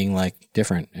just being like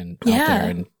different and out there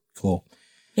and cool.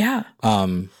 Yeah.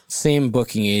 Same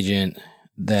booking agent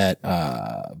that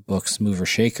books Mover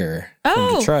Shaker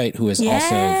from Detroit, who is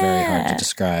also very hard to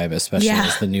describe, especially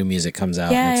as the new music comes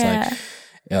out. And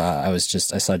it's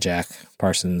like, I saw Jack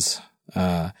Parsons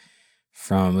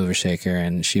from Mover Shaker,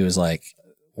 and she was like,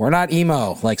 "We're not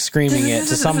emo," like screaming it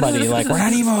to somebody, like, "We're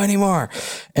not emo anymore."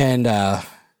 And,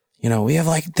 you know, we have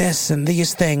like this and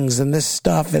these things and this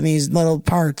stuff and these little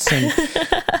parts. And,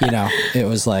 you know, it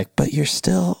was like, but you're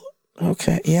still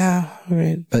okay. Yeah.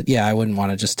 Right. But yeah, I wouldn't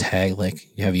want to just tag, like,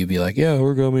 have you be like, yeah,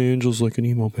 Origami Angel's like an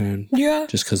emo band. Yeah.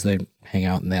 Just because they hang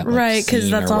out in that. Like, right.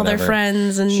 Because that's all their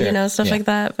friends and, you know, stuff like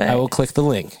that. But I will click the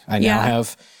link. I now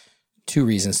have 2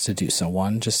 reasons to do so.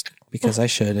 1, just because I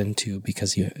should, and 2,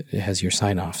 because it has your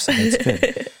sign off. So that's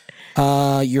good.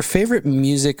 Your favorite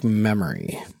music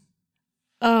memory?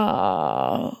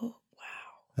 Oh, wow.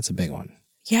 That's a big one.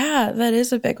 Yeah, that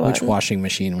is a big one. Which washing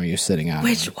machine were you sitting on?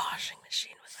 Which washing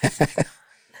machine was I sitting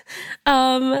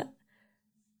on?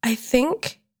 I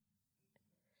think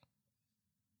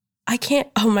I can't.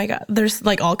 Oh my God, there's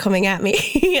like all coming at me.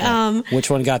 Which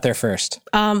one got there first?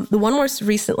 The one most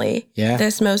recently. Yeah.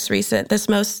 This most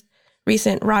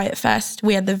recent Riot Fest.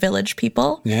 We had the Village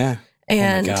people. Yeah.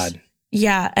 And, oh my God.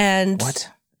 Yeah, and what?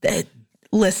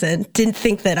 Listen, didn't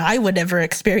think that I would ever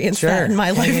experience that in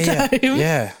my lifetime.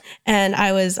 Yeah. And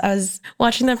I was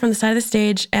watching them from the side of the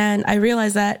stage, and I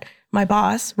realized that my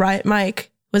boss, Riot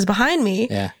Mike, was behind me.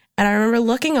 Yeah. And I remember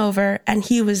looking over, and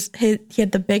he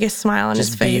had the biggest smile on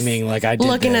his face. Just beaming like I did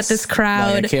looking at this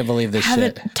crowd. Like, I can't believe this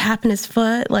shit. Tapping his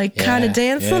foot, like kind of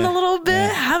dancing a little bit,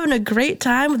 having a great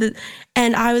time with it.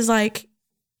 And I was like,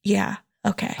 yeah.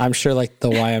 Okay. I'm sure like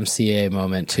the YMCA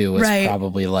moment too was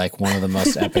probably like one of the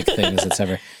most epic things that's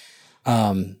ever,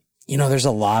 you know, there's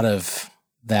a lot of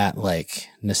that like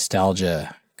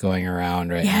nostalgia going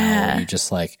around right now. Where you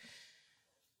just like,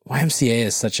 YMCA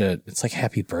is it's like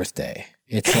happy birthday.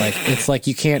 It's like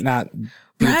you can't not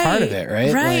be a part of it,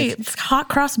 right? Right. Like, it's hot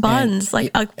cross buns,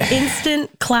 like an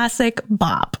instant classic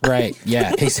bop. Right.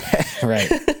 Yeah.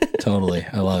 Right. Totally.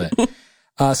 I love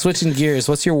it. Switching gears.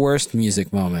 What's your worst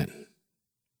music moment?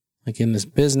 Like in this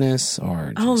business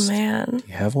or just, man. Do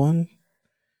you have one?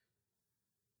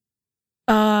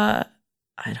 I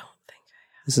don't think I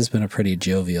have. This has been a pretty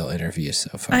jovial interview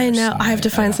so far. I know. So I have to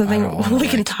find something we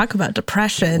can talk about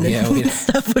depression and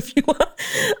stuff if you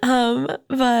want.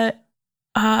 But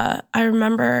I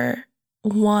remember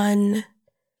one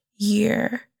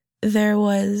year there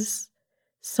was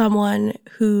someone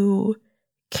who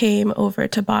came over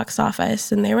to box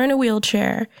office and they were in a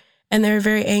wheelchair. And they were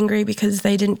very angry because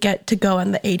they didn't get to go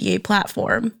on the ADA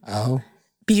platform. Oh.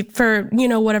 for,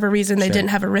 whatever reason, they didn't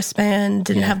have a wristband,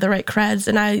 didn't have the right creds.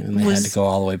 And had to go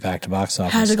all the way back to box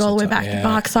office. Had to go all the way back to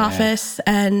box office.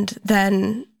 And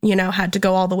then, had to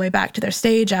go all the way back to their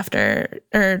stage after,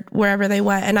 or wherever they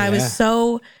went. And I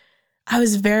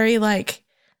was very like,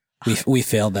 we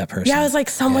failed that person. Yeah, I was like,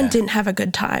 someone didn't have a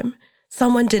good time.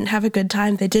 Someone didn't have a good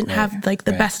time. They didn't have like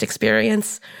the best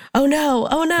experience. Oh no.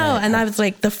 And I was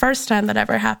like, the first time that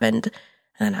ever happened.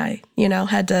 And I,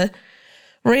 had to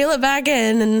reel it back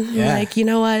in and like, you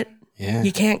know what? Yeah.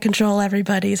 You can't control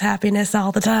everybody's happiness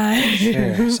all the time.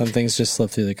 Sure. Some things just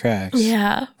slip through the cracks.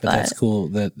 Yeah. But that's cool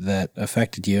that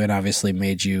affected you and obviously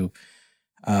made you,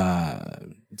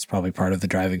 it's probably part of the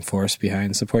driving force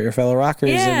behind Support Your Fellow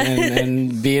Rockers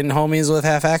and being homies with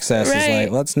Half Access is like,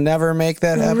 let's never make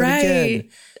that happen again.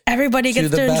 Everybody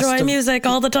gets to enjoy music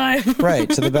all the time. Right.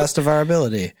 To the best of our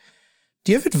ability.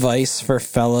 Do you have advice for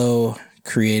fellow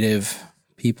creative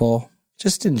people?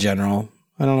 Just in general,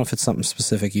 I don't know if it's something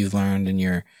specific you've learned in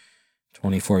your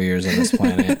 24 years on this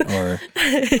planet or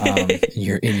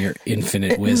in your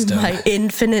infinite wisdom. My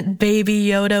infinite baby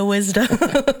Yoda wisdom.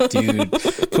 Dude,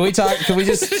 can we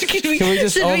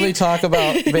just only talk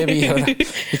about baby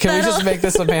Yoda? Can we just make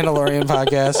this a Mandalorian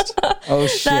podcast? Oh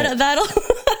shit. That'll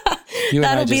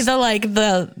be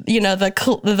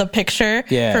the picture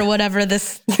for whatever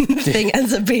this thing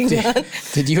ends up being on.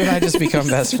 Did you and I just become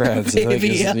best friends? Baby,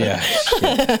 yeah.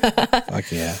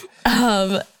 Fuck yeah.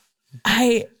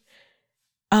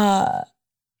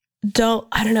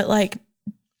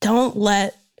 Don't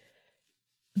let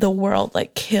the world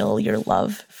like kill your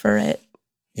love for it.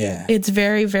 Yeah. It's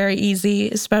very, very easy,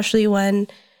 especially when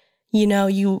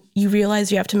you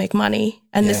realize you have to make money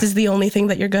and this is the only thing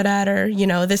that you're good at, or,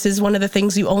 this is one of the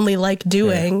things you only like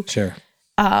doing. Yeah, sure.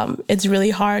 It's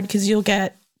really hard because you'll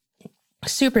get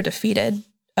super defeated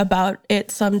about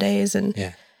it some days,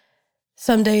 and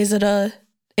some days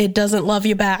it doesn't love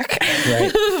you back.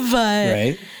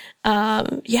 Right.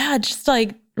 But just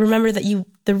like remember that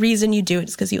the reason you do it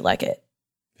is because you like it.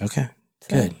 Okay.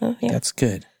 Good. That's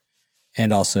good.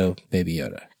 And also Baby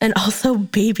Yoda.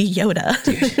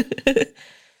 Dude.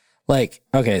 Like,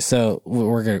 okay, so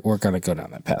we're gonna go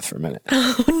down that path for a minute.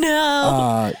 Oh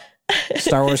no.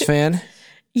 Star Wars fan?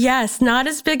 Yes, not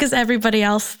as big as everybody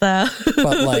else though.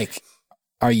 But like,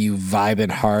 are you vibing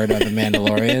hard on The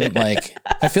Mandalorian? Like,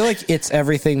 I feel like it's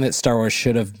everything that Star Wars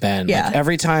should have been. Yeah. Like,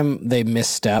 every time they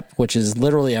misstep, which is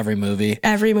literally every movie.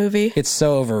 It's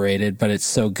so overrated, but it's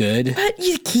so good. But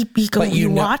you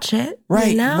watch it.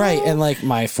 Right, right. And like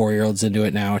my 4-year-old's into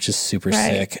it now, which is super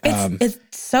sick. It's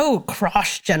so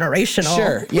cross-generational.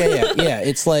 Sure. Yeah.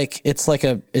 It's like,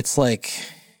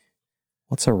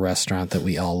 what's a restaurant that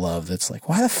we all love that's like,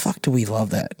 why the fuck do we love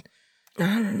that?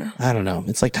 I don't know.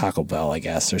 It's like Taco Bell, I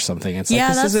guess, or something. It's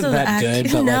like, this isn't that good,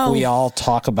 but like we all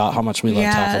talk about how much we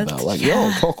love Taco Bell. Like,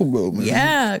 yo, Taco Bell, man.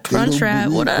 Yeah,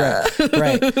 Crunchwrap, what up?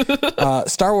 Right.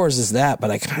 Star Wars is that, but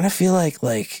I kind of feel like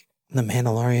The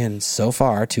Mandalorian so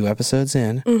far, 2 episodes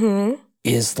in,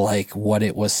 is like what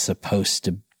it was supposed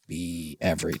to be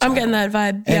every time. I'm getting that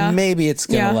vibe. And maybe it's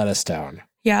going to let us down.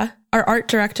 Yeah. Our art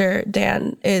director,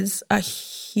 Dan, is a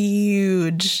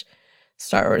huge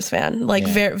Star Wars fan, like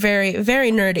very, very,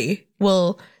 very nerdy.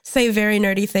 Will say very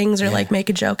nerdy things or like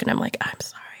make a joke, and I'm like, I'm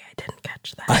sorry, I didn't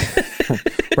catch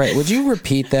that. Right? Would you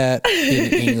repeat that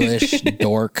in English,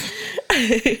 dork?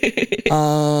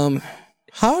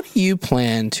 How do you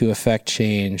plan to affect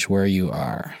change where you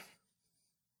are?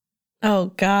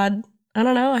 Oh God, I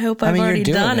don't know. I hope I've already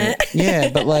done it. Yeah,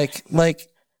 but like.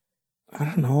 I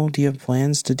don't know. Do you have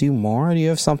plans to do more? Do you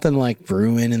have something like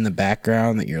brewing in the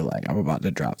background that you're like, I'm about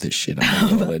to drop this shit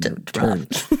on the lid and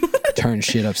turn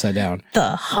shit upside down?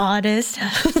 The hottest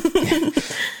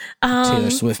Taylor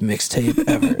Swift mixtape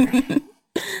ever.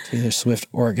 Taylor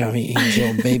Swift Origami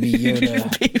Angel Baby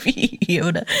Yoda. Baby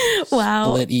Yoda.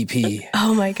 Wow. Split EP.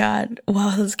 Oh my God.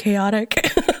 Wow, that's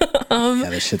chaotic. Yeah,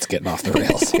 this shit's getting off the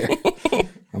rails here.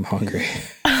 I'm hungry.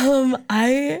 I don't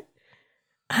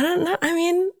know. I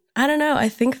mean, I don't know. I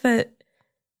think that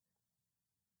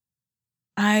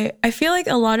I feel like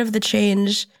a lot of the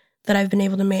change that I've been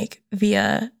able to make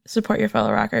via Support Your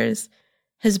Fellow Rockers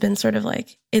has been sort of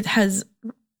like, it has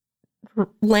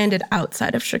landed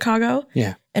outside of Chicago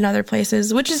and other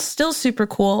places, which is still super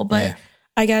cool. But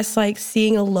I guess like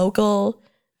seeing a local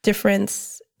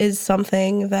difference is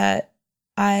something that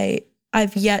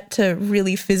I've yet to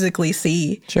really physically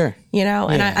see. Sure.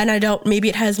 And I don't, maybe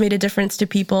it has made a difference to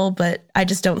people, but I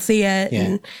just don't see it. Yeah.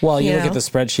 And, well, you look at the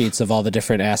spreadsheets of all the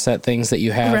different asset things that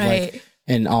you have. Right. Like,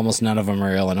 and almost none of them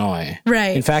are Illinois.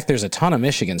 Right. In fact, there's a ton of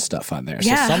Michigan stuff on there.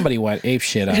 So somebody went ape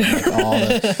shit on like all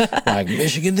the like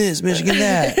Michigan this, Michigan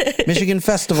that, Michigan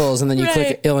festivals, and then you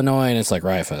click Illinois and it's like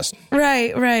Riot Fest.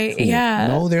 Right. Cool. Yeah.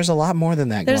 No, there's a lot more than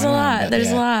that. There's going a lot. On,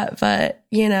 there's a lot, but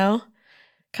you know,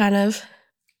 kind of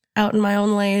out in my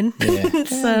own lane. Yeah.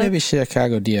 So maybe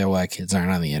Chicago DIY kids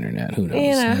aren't on the internet. Who knows?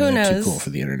 You know, who knows? Too cool for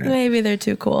the internet. Maybe they're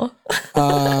too cool.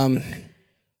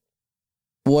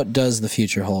 What does the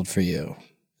future hold for you?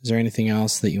 Is there anything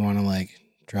else that you want to like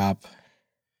drop?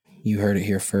 You heard it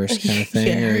here first kind of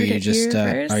thing? Or are you just,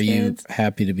 are you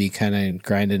happy to be kind of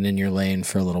grinding in your lane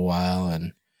for a little while?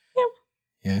 And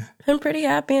yeah. I'm pretty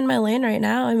happy in my lane right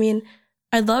now. I mean,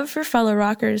 I'd love for fellow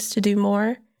rockers to do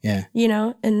more. Yeah. You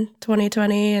know, in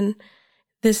 2020 and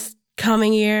this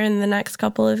coming year and the next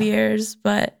couple of years.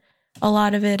 But a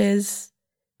lot of it is,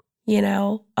 you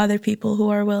know, other people who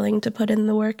are willing to put in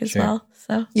the work as well.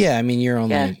 So yeah, I mean, you're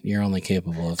only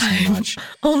capable of so much.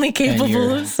 Only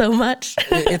capable of so much.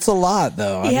 It's a lot,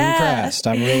 though. I'm impressed.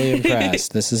 I'm really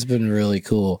impressed. This has been really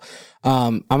cool.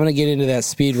 I'm going to get into that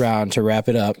speed round to wrap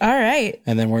it up. All right.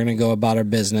 And then we're going to go about our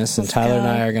business. And Tyler and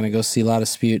I are going to go see La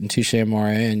Dispute and Touche Amore.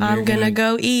 And I'm going to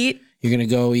go eat. You're going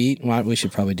to go eat? Well, we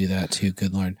should probably do that too.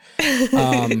 Good Lord.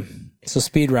 So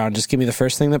speed round. Just give me the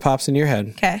first thing that pops into your head.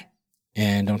 Okay.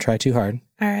 And don't try too hard.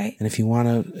 All right. And if you want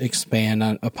to expand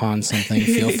upon something,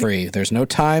 feel free. There's no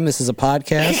time. This is a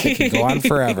podcast. It can go on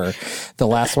forever. The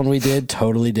last one we did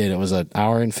totally did. It was an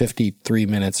hour and 53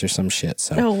 minutes or some shit.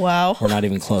 So oh, wow. We're not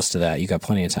even close to that. You got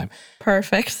plenty of time.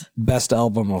 Perfect. Best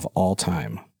album of all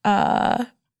time.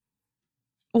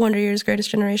 Wonder Years' Greatest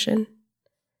Generation.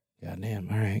 God damn.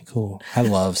 All right, cool. I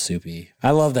love Soupy.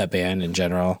 I love that band in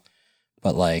general.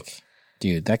 But like,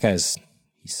 dude, he's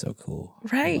so cool.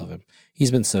 Right. I love him. He's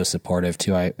been so supportive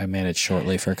too. I managed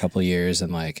Shortly for a couple of years,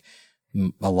 and like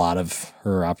a lot of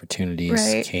her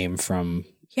opportunities came from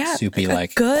Soupy,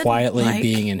 like quietly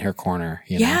being in her corner.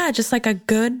 You know? Just like a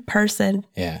good person.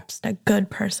 Yeah, just a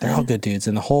good person. They're all good dudes,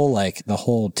 and the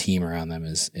whole team around them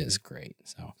is great.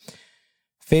 So,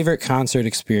 favorite concert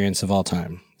experience of all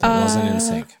time that wasn't in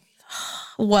sync.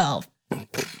 Well,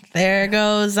 there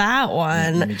goes that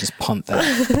one. Let me just punt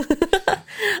that.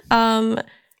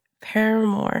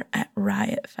 Paramore at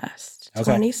Riot Fest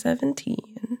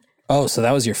 2017. Oh, so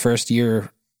that was your first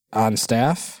year on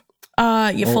staff?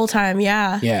 Full time,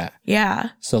 yeah. Yeah.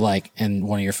 So like, and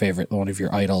one of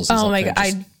your idols is oh my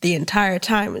God, the entire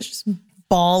time was just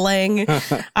bawling.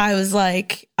 I was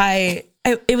like,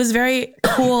 it was very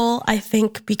cool, I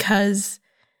think, because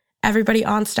everybody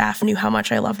on staff knew how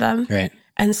much I love them. Right.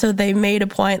 And so they made a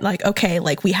point like, okay,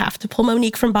 like we have to pull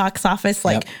Monique from box office.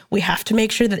 Like we have to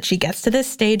make sure that she gets to this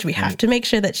stage. We have to make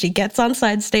sure that she gets on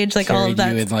side stage, like all of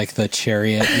that. You in like the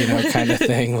chariot, kind of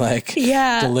thing, like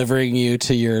delivering you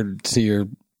to your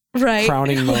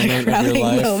crowning moment of your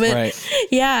life. Right.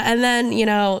 Yeah. And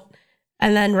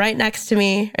then, right next to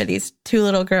me are these two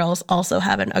little girls also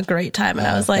having a great time. And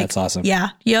I was like, that's awesome. Yeah.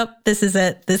 Yep. This is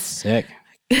it. Sick.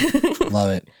 Love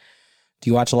it. Do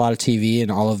you watch a lot of TV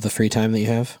in all of the free time that you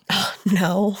have? Oh,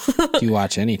 no. Do you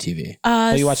watch any TV?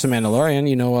 You watch The Mandalorian.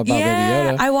 You know about Baby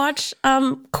Yoda. I watch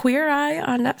Queer Eye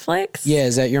on Netflix. Yeah,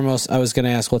 is that I was going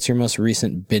to ask, what's your most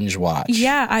recent binge watch?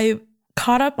 Yeah, I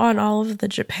caught up on all of the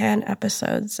Japan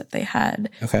episodes that they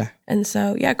had. Okay. And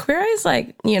so, Queer Eye is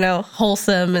like,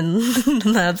 wholesome and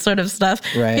that sort of stuff.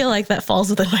 Right. I feel like that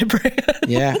falls within my brand.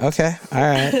 Yeah, okay. All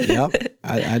right. Yep.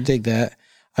 I dig that.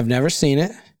 I've never seen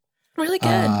it. Really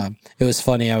good. It was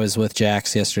funny. I was with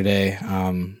Jax yesterday.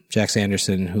 Jax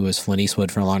Anderson, who was Flint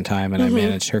Eastwood for a long time, and I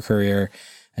managed her career.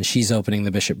 And she's opening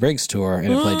the Bishop Briggs tour,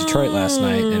 and it played Detroit last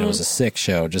night, and it was a sick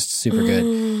show, just super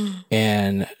good.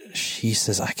 And she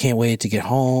says, I can't wait to get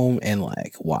home and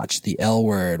like watch The L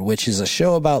Word, which is a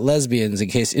show about lesbians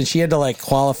and she had to like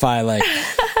qualify like,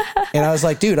 and I was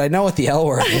like, dude, I know what The L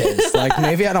Word is. Like,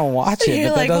 maybe I don't watch it,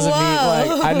 but that doesn't mean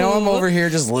like, I know I'm over here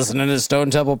just listening to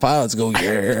Stone Temple Pilots go,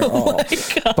 yeah.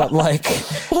 But like,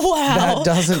 that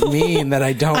doesn't mean that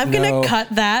I don't know. I'm going to cut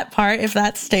that part if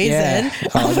that stays in.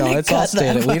 Oh, no, it's all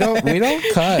stated. We don't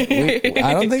cut.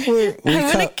 I don't think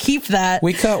I'm going to keep that.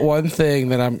 We cut one thing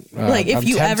that I'm like, if I'm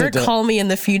you ever call me in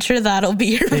the future, that'll be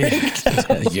your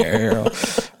ringtone. Yeah.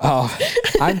 Oh,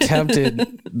 I'm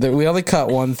tempted. We only cut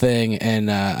one thing, and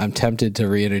I'm tempted to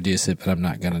reintroduce it, but I'm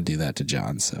not going to do that to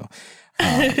John. So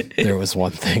there was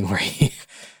one thing where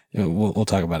we'll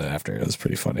talk about it after. It was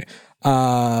pretty funny.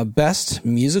 Best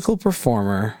musical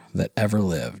performer that ever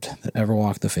lived, that ever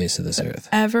walked the face of this earth.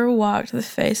 Ever walked the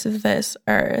face of this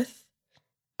earth.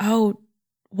 Oh,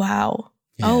 wow.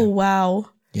 Yeah. Oh, wow.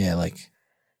 Yeah, like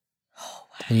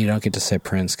And you don't get to say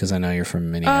Prince because I know you're from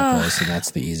Minneapolis, and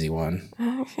that's the easy one.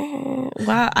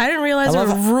 Wow, I didn't realize there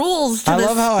were rules to this. I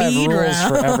love how I have rules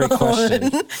for every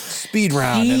question. Speed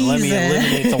round, and let me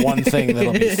eliminate the one thing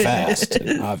that'll be fast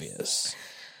and obvious.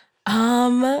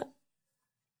 Oh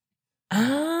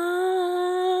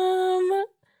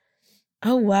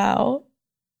wow.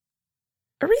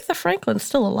 Aretha Franklin's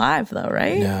still alive, though,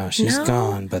 right? No, she's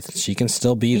gone, but she can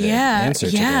still be the answer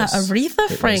to this. Yeah,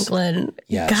 Aretha Franklin.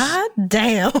 Yes. God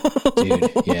damn. Dude,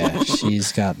 yeah,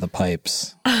 she's got the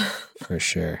pipes for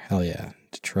sure. Hell yeah.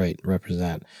 Detroit,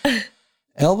 represent.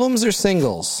 Albums or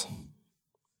singles?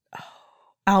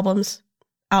 Albums.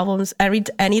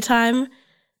 Anytime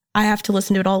I have to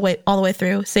listen to it all the way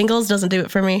through. Singles doesn't do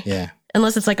it for me. Yeah.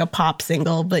 Unless it's like a pop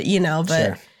single, but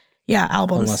sure. Yeah,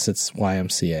 albums. Unless it's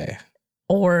YMCA.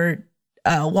 Or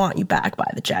Want You Back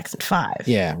by the Jackson 5.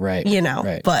 Yeah, right.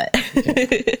 Right. But.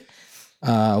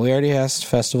 Yeah. We already asked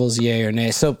festivals, yay or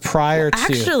nay. So prior to.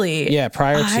 Actually. Yeah,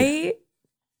 I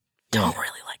don't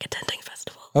really like attending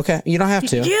festivals. Okay, you don't have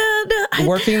to. Yeah.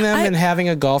 Working them and having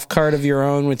a golf cart of your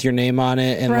own with your name on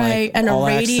it and and a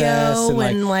radio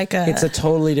and like a. It's a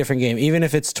totally different game. Even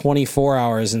if it's 24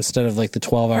 hours instead of like the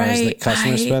 12 hours that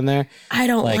customers spend there. I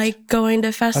don't like going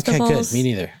to festivals. Okay, good. Me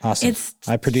neither. Awesome.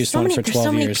 I produced one for 12 years. There's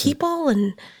so many people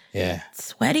and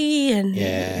sweaty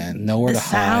and nowhere to hide.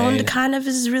 The sound kind of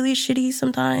is really shitty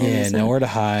sometimes. Yeah, nowhere to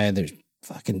hide. There's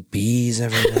fucking bees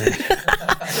everywhere.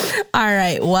 All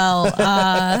right. Well,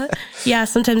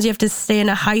 sometimes you have to stay in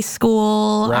a high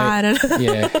school. Right. I don't know.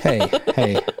 Yeah.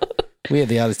 Hey. We had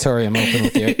the auditorium open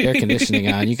with the air conditioning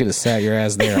on. You could have sat your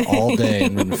ass there all day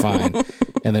and been fine.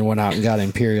 And then went out and got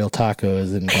Imperial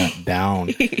tacos and got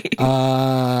down.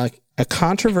 A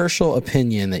controversial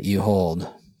opinion that you hold.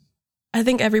 I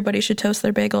think everybody should toast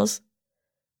their bagels.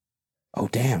 Oh,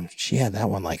 damn. She had that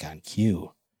one like on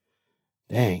cue.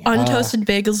 Dang. Untoasted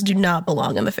bagels do not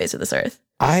belong on the face of this earth.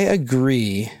 I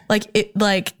agree.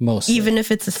 Mostly. Even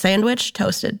if it's a sandwich,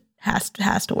 toasted has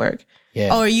to work. Yeah.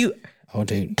 Oh, are you? Oh,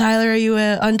 dude. Tyler, are you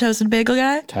a untoasted bagel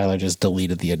guy? Tyler just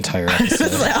deleted the entire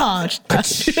episode.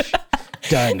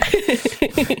 Done.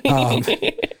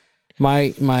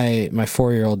 My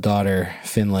 4-year-old daughter,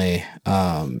 Finlay,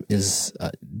 is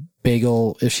a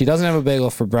bagel. If she doesn't have a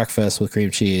bagel for breakfast with cream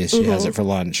cheese, she has it for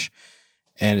lunch.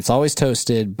 And it's always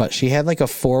toasted, but she had like a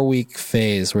 4-week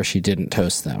phase where she didn't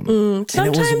toast them.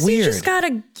 Sometimes and it was weird. You just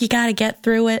gotta get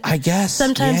through it. I guess.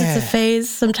 Sometimes it's a phase.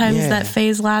 Sometimes that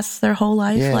phase lasts their whole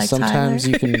life. Yeah, like sometimes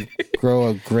Tyler. You can grow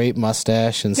a great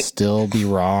mustache and still be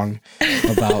wrong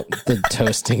about the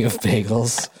toasting of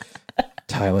bagels.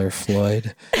 Tyler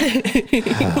Floyd.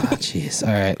 Jeez.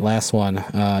 All right, last one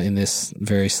in this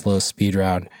very slow speed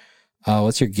round.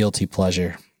 What's your guilty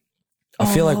pleasure? I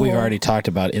feel like we've already talked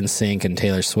about NSYNC and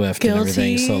Taylor Swift and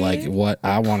everything. So, like, what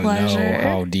I want to know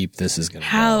how deep this is going to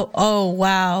go. Oh,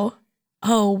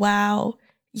 wow.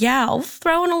 Yeah, I'll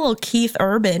throw in a little Keith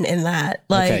Urban in that.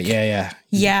 Like, okay,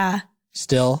 yeah.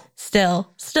 Still,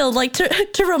 like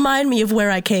to remind me of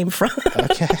where I came from.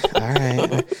 Okay, all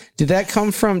right. Did that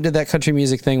country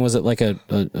music thing? Was it like a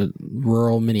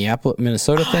rural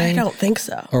Minnesota thing? I don't think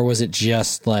so. Or was it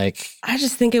just like? I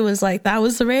just think it was like that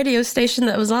was the radio station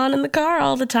that was on in the car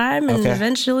all the time, and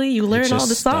eventually you learn all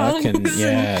the songs.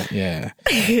 Yeah.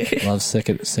 Love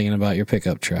singing about your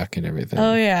pickup truck and everything.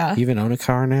 Oh yeah. You even own a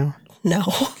car now? No.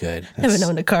 Good. I haven't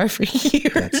owned a car for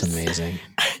years. That's amazing.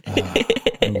 I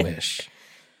wish.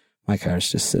 My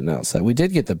car's just sitting outside. We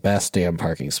did get the best damn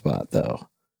parking spot, though.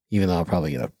 Even though I'll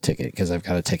probably get a ticket because I've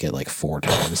got a ticket like 4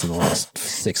 times in the last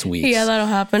 6 weeks. Yeah, that'll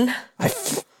happen.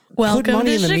 Welcome put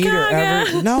money to in the Chicago.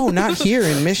 meter. No, not here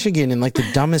in Michigan, in like the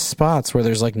dumbest spots where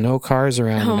there's like no cars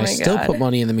around, and I still put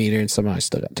money in the meter, and somehow I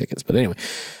still got tickets. But anyway,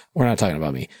 we're not talking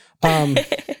about me.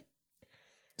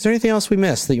 Is there anything else we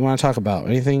missed that you want to talk about?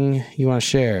 Anything you want to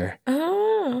share?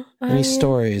 Any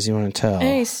stories you want to tell?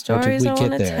 Any stories I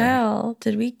want to tell?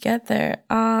 Did we get there?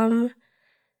 I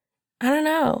don't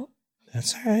know.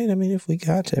 That's all right. I mean, if we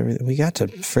got to everything, we got to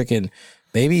freaking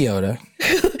Baby Yoda.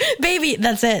 Baby,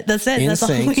 that's it. That's all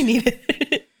we needed.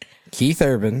 Keith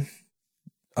Urban.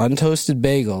 Untoasted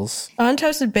bagels.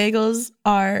 Untoasted bagels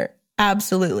are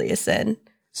absolutely a sin.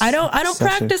 I don't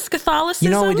practice Catholicism.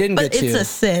 You know, we didn't get to. It's a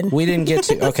sin. We didn't get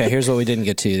to. Okay, here's what we didn't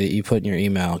get to that you put in your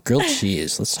email: grilled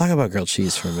cheese. Let's talk about grilled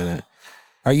cheese for a minute.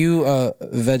 Are you a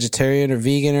vegetarian or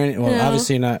vegan or anything? Well, no.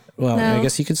 Obviously you're not. Well, no. I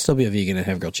guess you could still be a vegan and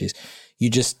have grilled cheese. You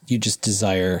just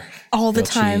desire all the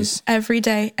time, cheese. Every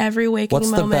day, every waking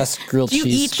moment. What's the best grilled cheese? Do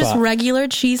you eat just regular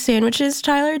cheese sandwiches,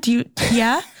 Tyler? Do you?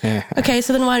 Yeah. Okay,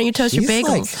 so then why don't you toast your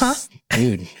bagels, huh?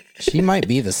 Dude, she might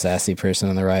be the sassy person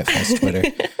on the Riot Fest Twitter.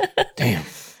 Damn.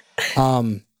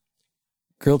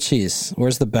 Grilled cheese.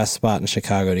 Where's the best spot in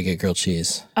Chicago to get grilled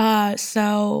cheese?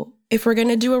 So if we're going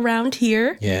to do around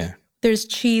here, there's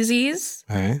Cheesy's.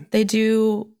 All right. They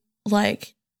do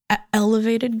like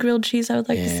elevated grilled cheese, I would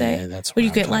like to say. Yeah, that's what where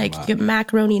you get like you get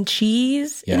macaroni and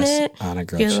cheese in it. On a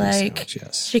grilled you cheese get like sandwich,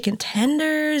 yes. chicken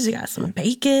tenders. You got some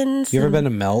bacon. You ever been to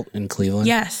Melt in Cleveland?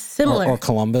 Yes, similar. Or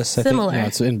Columbus, I think. Similar. No,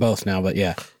 it's in both now, but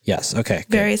yeah. Yes, okay. Good.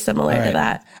 Very similar to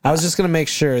that. I was just going to make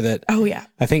sure that... Oh, yeah.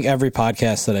 I think every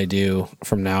podcast that I do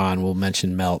from now on will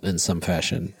mention Melt in some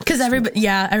fashion. Because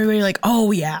everybody like,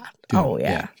 oh, yeah. Oh,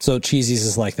 yeah. So Cheesy's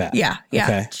is like that? Yeah, yeah.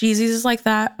 Okay. Cheesy's is like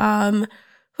that. Who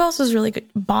else is really good?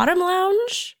 Bottom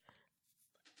Lounge.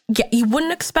 Yeah, you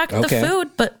wouldn't expect the food,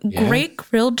 but great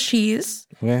grilled cheese.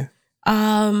 Okay.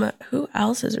 Who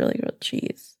else is really grilled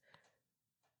cheese?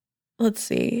 Let's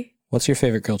see. What's your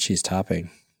favorite grilled cheese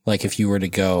topping? Like if you were to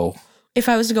go... If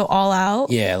I was to go all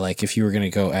out? Yeah, like if you were going to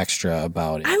go extra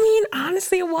about it. I mean,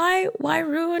 honestly, why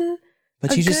ruin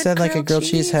But you just said like a grilled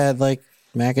cheese had like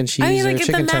mac and cheese or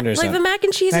chicken tenders. Like the mac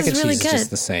and cheese is really good. It's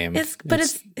just the same. It's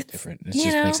different. It just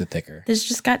makes it thicker. It's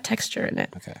just got texture in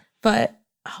it. Okay. But,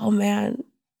 oh man,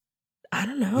 I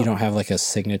don't know. You don't have like a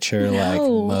signature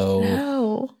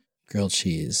grilled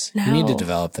cheese. No. You need to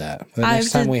develop that. The next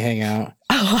time we hang out.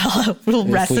 Oh, we'll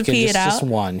recipe it out. Just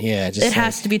one. Yeah. It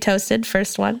has to be toasted,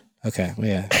 first one. Okay.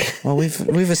 Yeah. Well,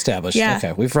 we've established. Yeah.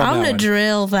 Okay. We've run I'm going to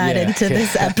drill that into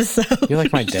this episode. You're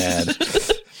like my dad.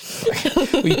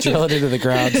 We drill it into the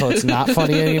ground until it's not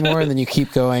funny anymore, and then you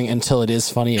keep going until it is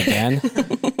funny again.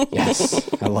 Yes,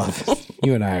 I love it.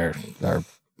 You and I are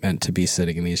meant to be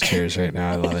sitting in these chairs right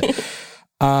now. I love it.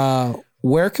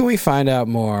 Where can we find out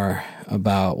more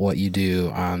about what you do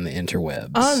on the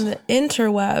interwebs? On the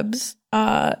interwebs,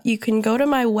 you can go to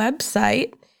my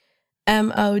website,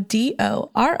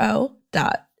 modoro.co.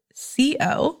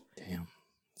 Damn,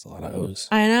 that's a lot of O's.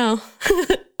 I know.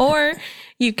 Or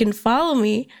you can follow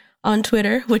me on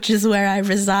Twitter, which is where I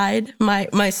reside.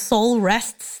 My soul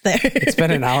rests there. It's been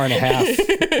an hour and a half.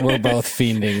 We're both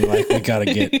fiending like we got to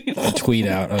get a tweet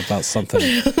out about something.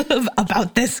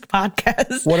 About this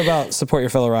podcast. What about Support Your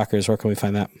Fellow Rockers? Where can we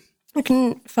find that? You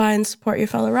can find Support Your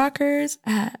Fellow Rockers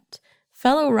at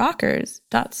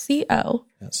fellowrockers.co.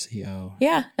 .co.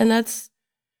 Yeah, and that's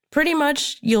pretty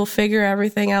much, you'll figure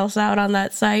everything else out on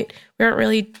that site. We aren't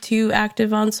really too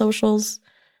active on socials,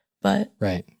 but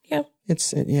right. Yeah.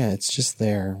 It's just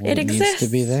there. It exists. Needs to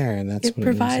be there, and that's what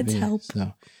provides it needs to be.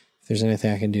 help. So if there's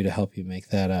anything I can do to help you make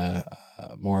that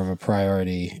more of a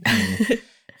priority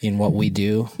in what we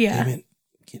do, yeah. Damn it,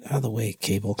 get out of the way,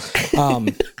 cable.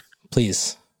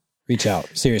 Please reach out.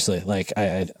 Seriously, like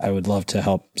I would love to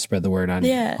help spread the word on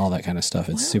all that kind of stuff.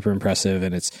 It's super impressive,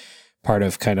 and it's part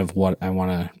of kind of what I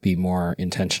want to be more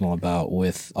intentional about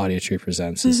with Audiotree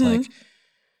Presents is like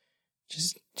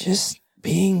just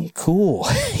being cool,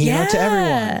 you know, to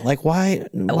everyone. Like, why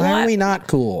are we not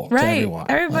cool to everyone?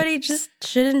 Everybody just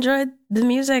should enjoy the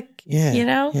music, you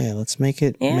know? Yeah, let's make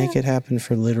it happen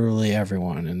for literally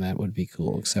everyone, and that would be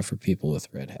cool, except for people with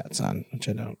red hats on, which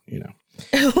I don't, you know.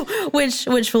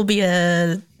 which will be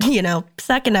a,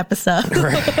 second episode.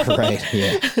 right,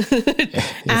 yeah.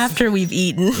 After we've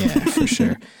eaten. Yeah, for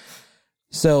sure.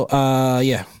 So,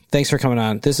 thanks for coming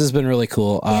on. This has been really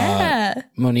cool.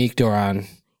 Monique Doron.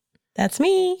 That's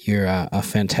me. You're a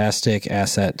fantastic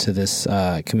asset to this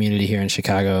community here in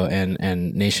Chicago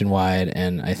and nationwide,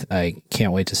 and I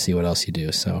can't wait to see what else you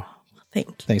do. So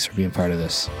thanks for being part of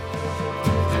this.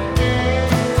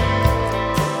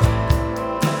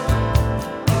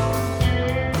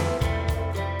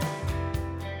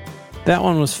 That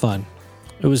one was fun.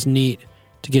 It was neat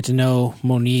to get to know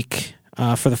Monique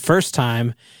for the first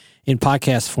time in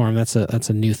podcast form. That's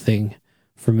a new thing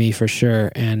for me, for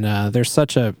sure. And there's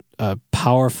such a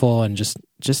powerful and just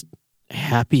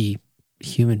happy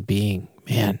human being.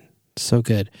 Man, so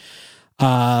good.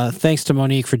 Thanks to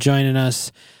Monique for joining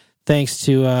us. Thanks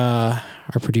to our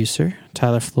producer,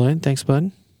 Tyler Floyd. Thanks,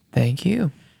 bud. Thank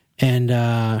you. And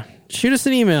shoot us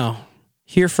an email,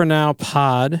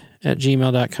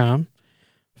 herefornowpod@gmail.com.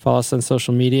 Follow us on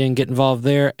social media and get involved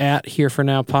there at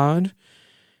herefornowpod.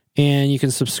 And you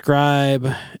can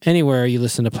subscribe anywhere you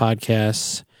listen to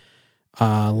podcasts.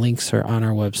 Links are on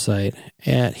our website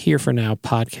at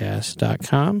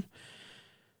herefornowpodcast.com.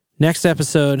 Next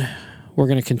episode, we're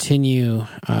going to continue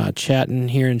chatting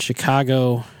here in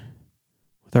Chicago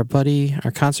with our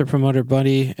concert promoter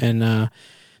buddy, and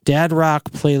Dad Rock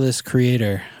playlist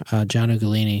creator, John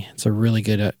Ugolini. It's a really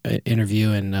good interview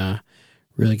and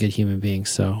really good human being.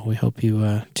 So we hope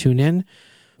you tune in.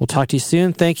 We'll talk to you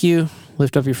soon. Thank you.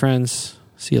 Lift up your friends.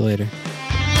 See you later.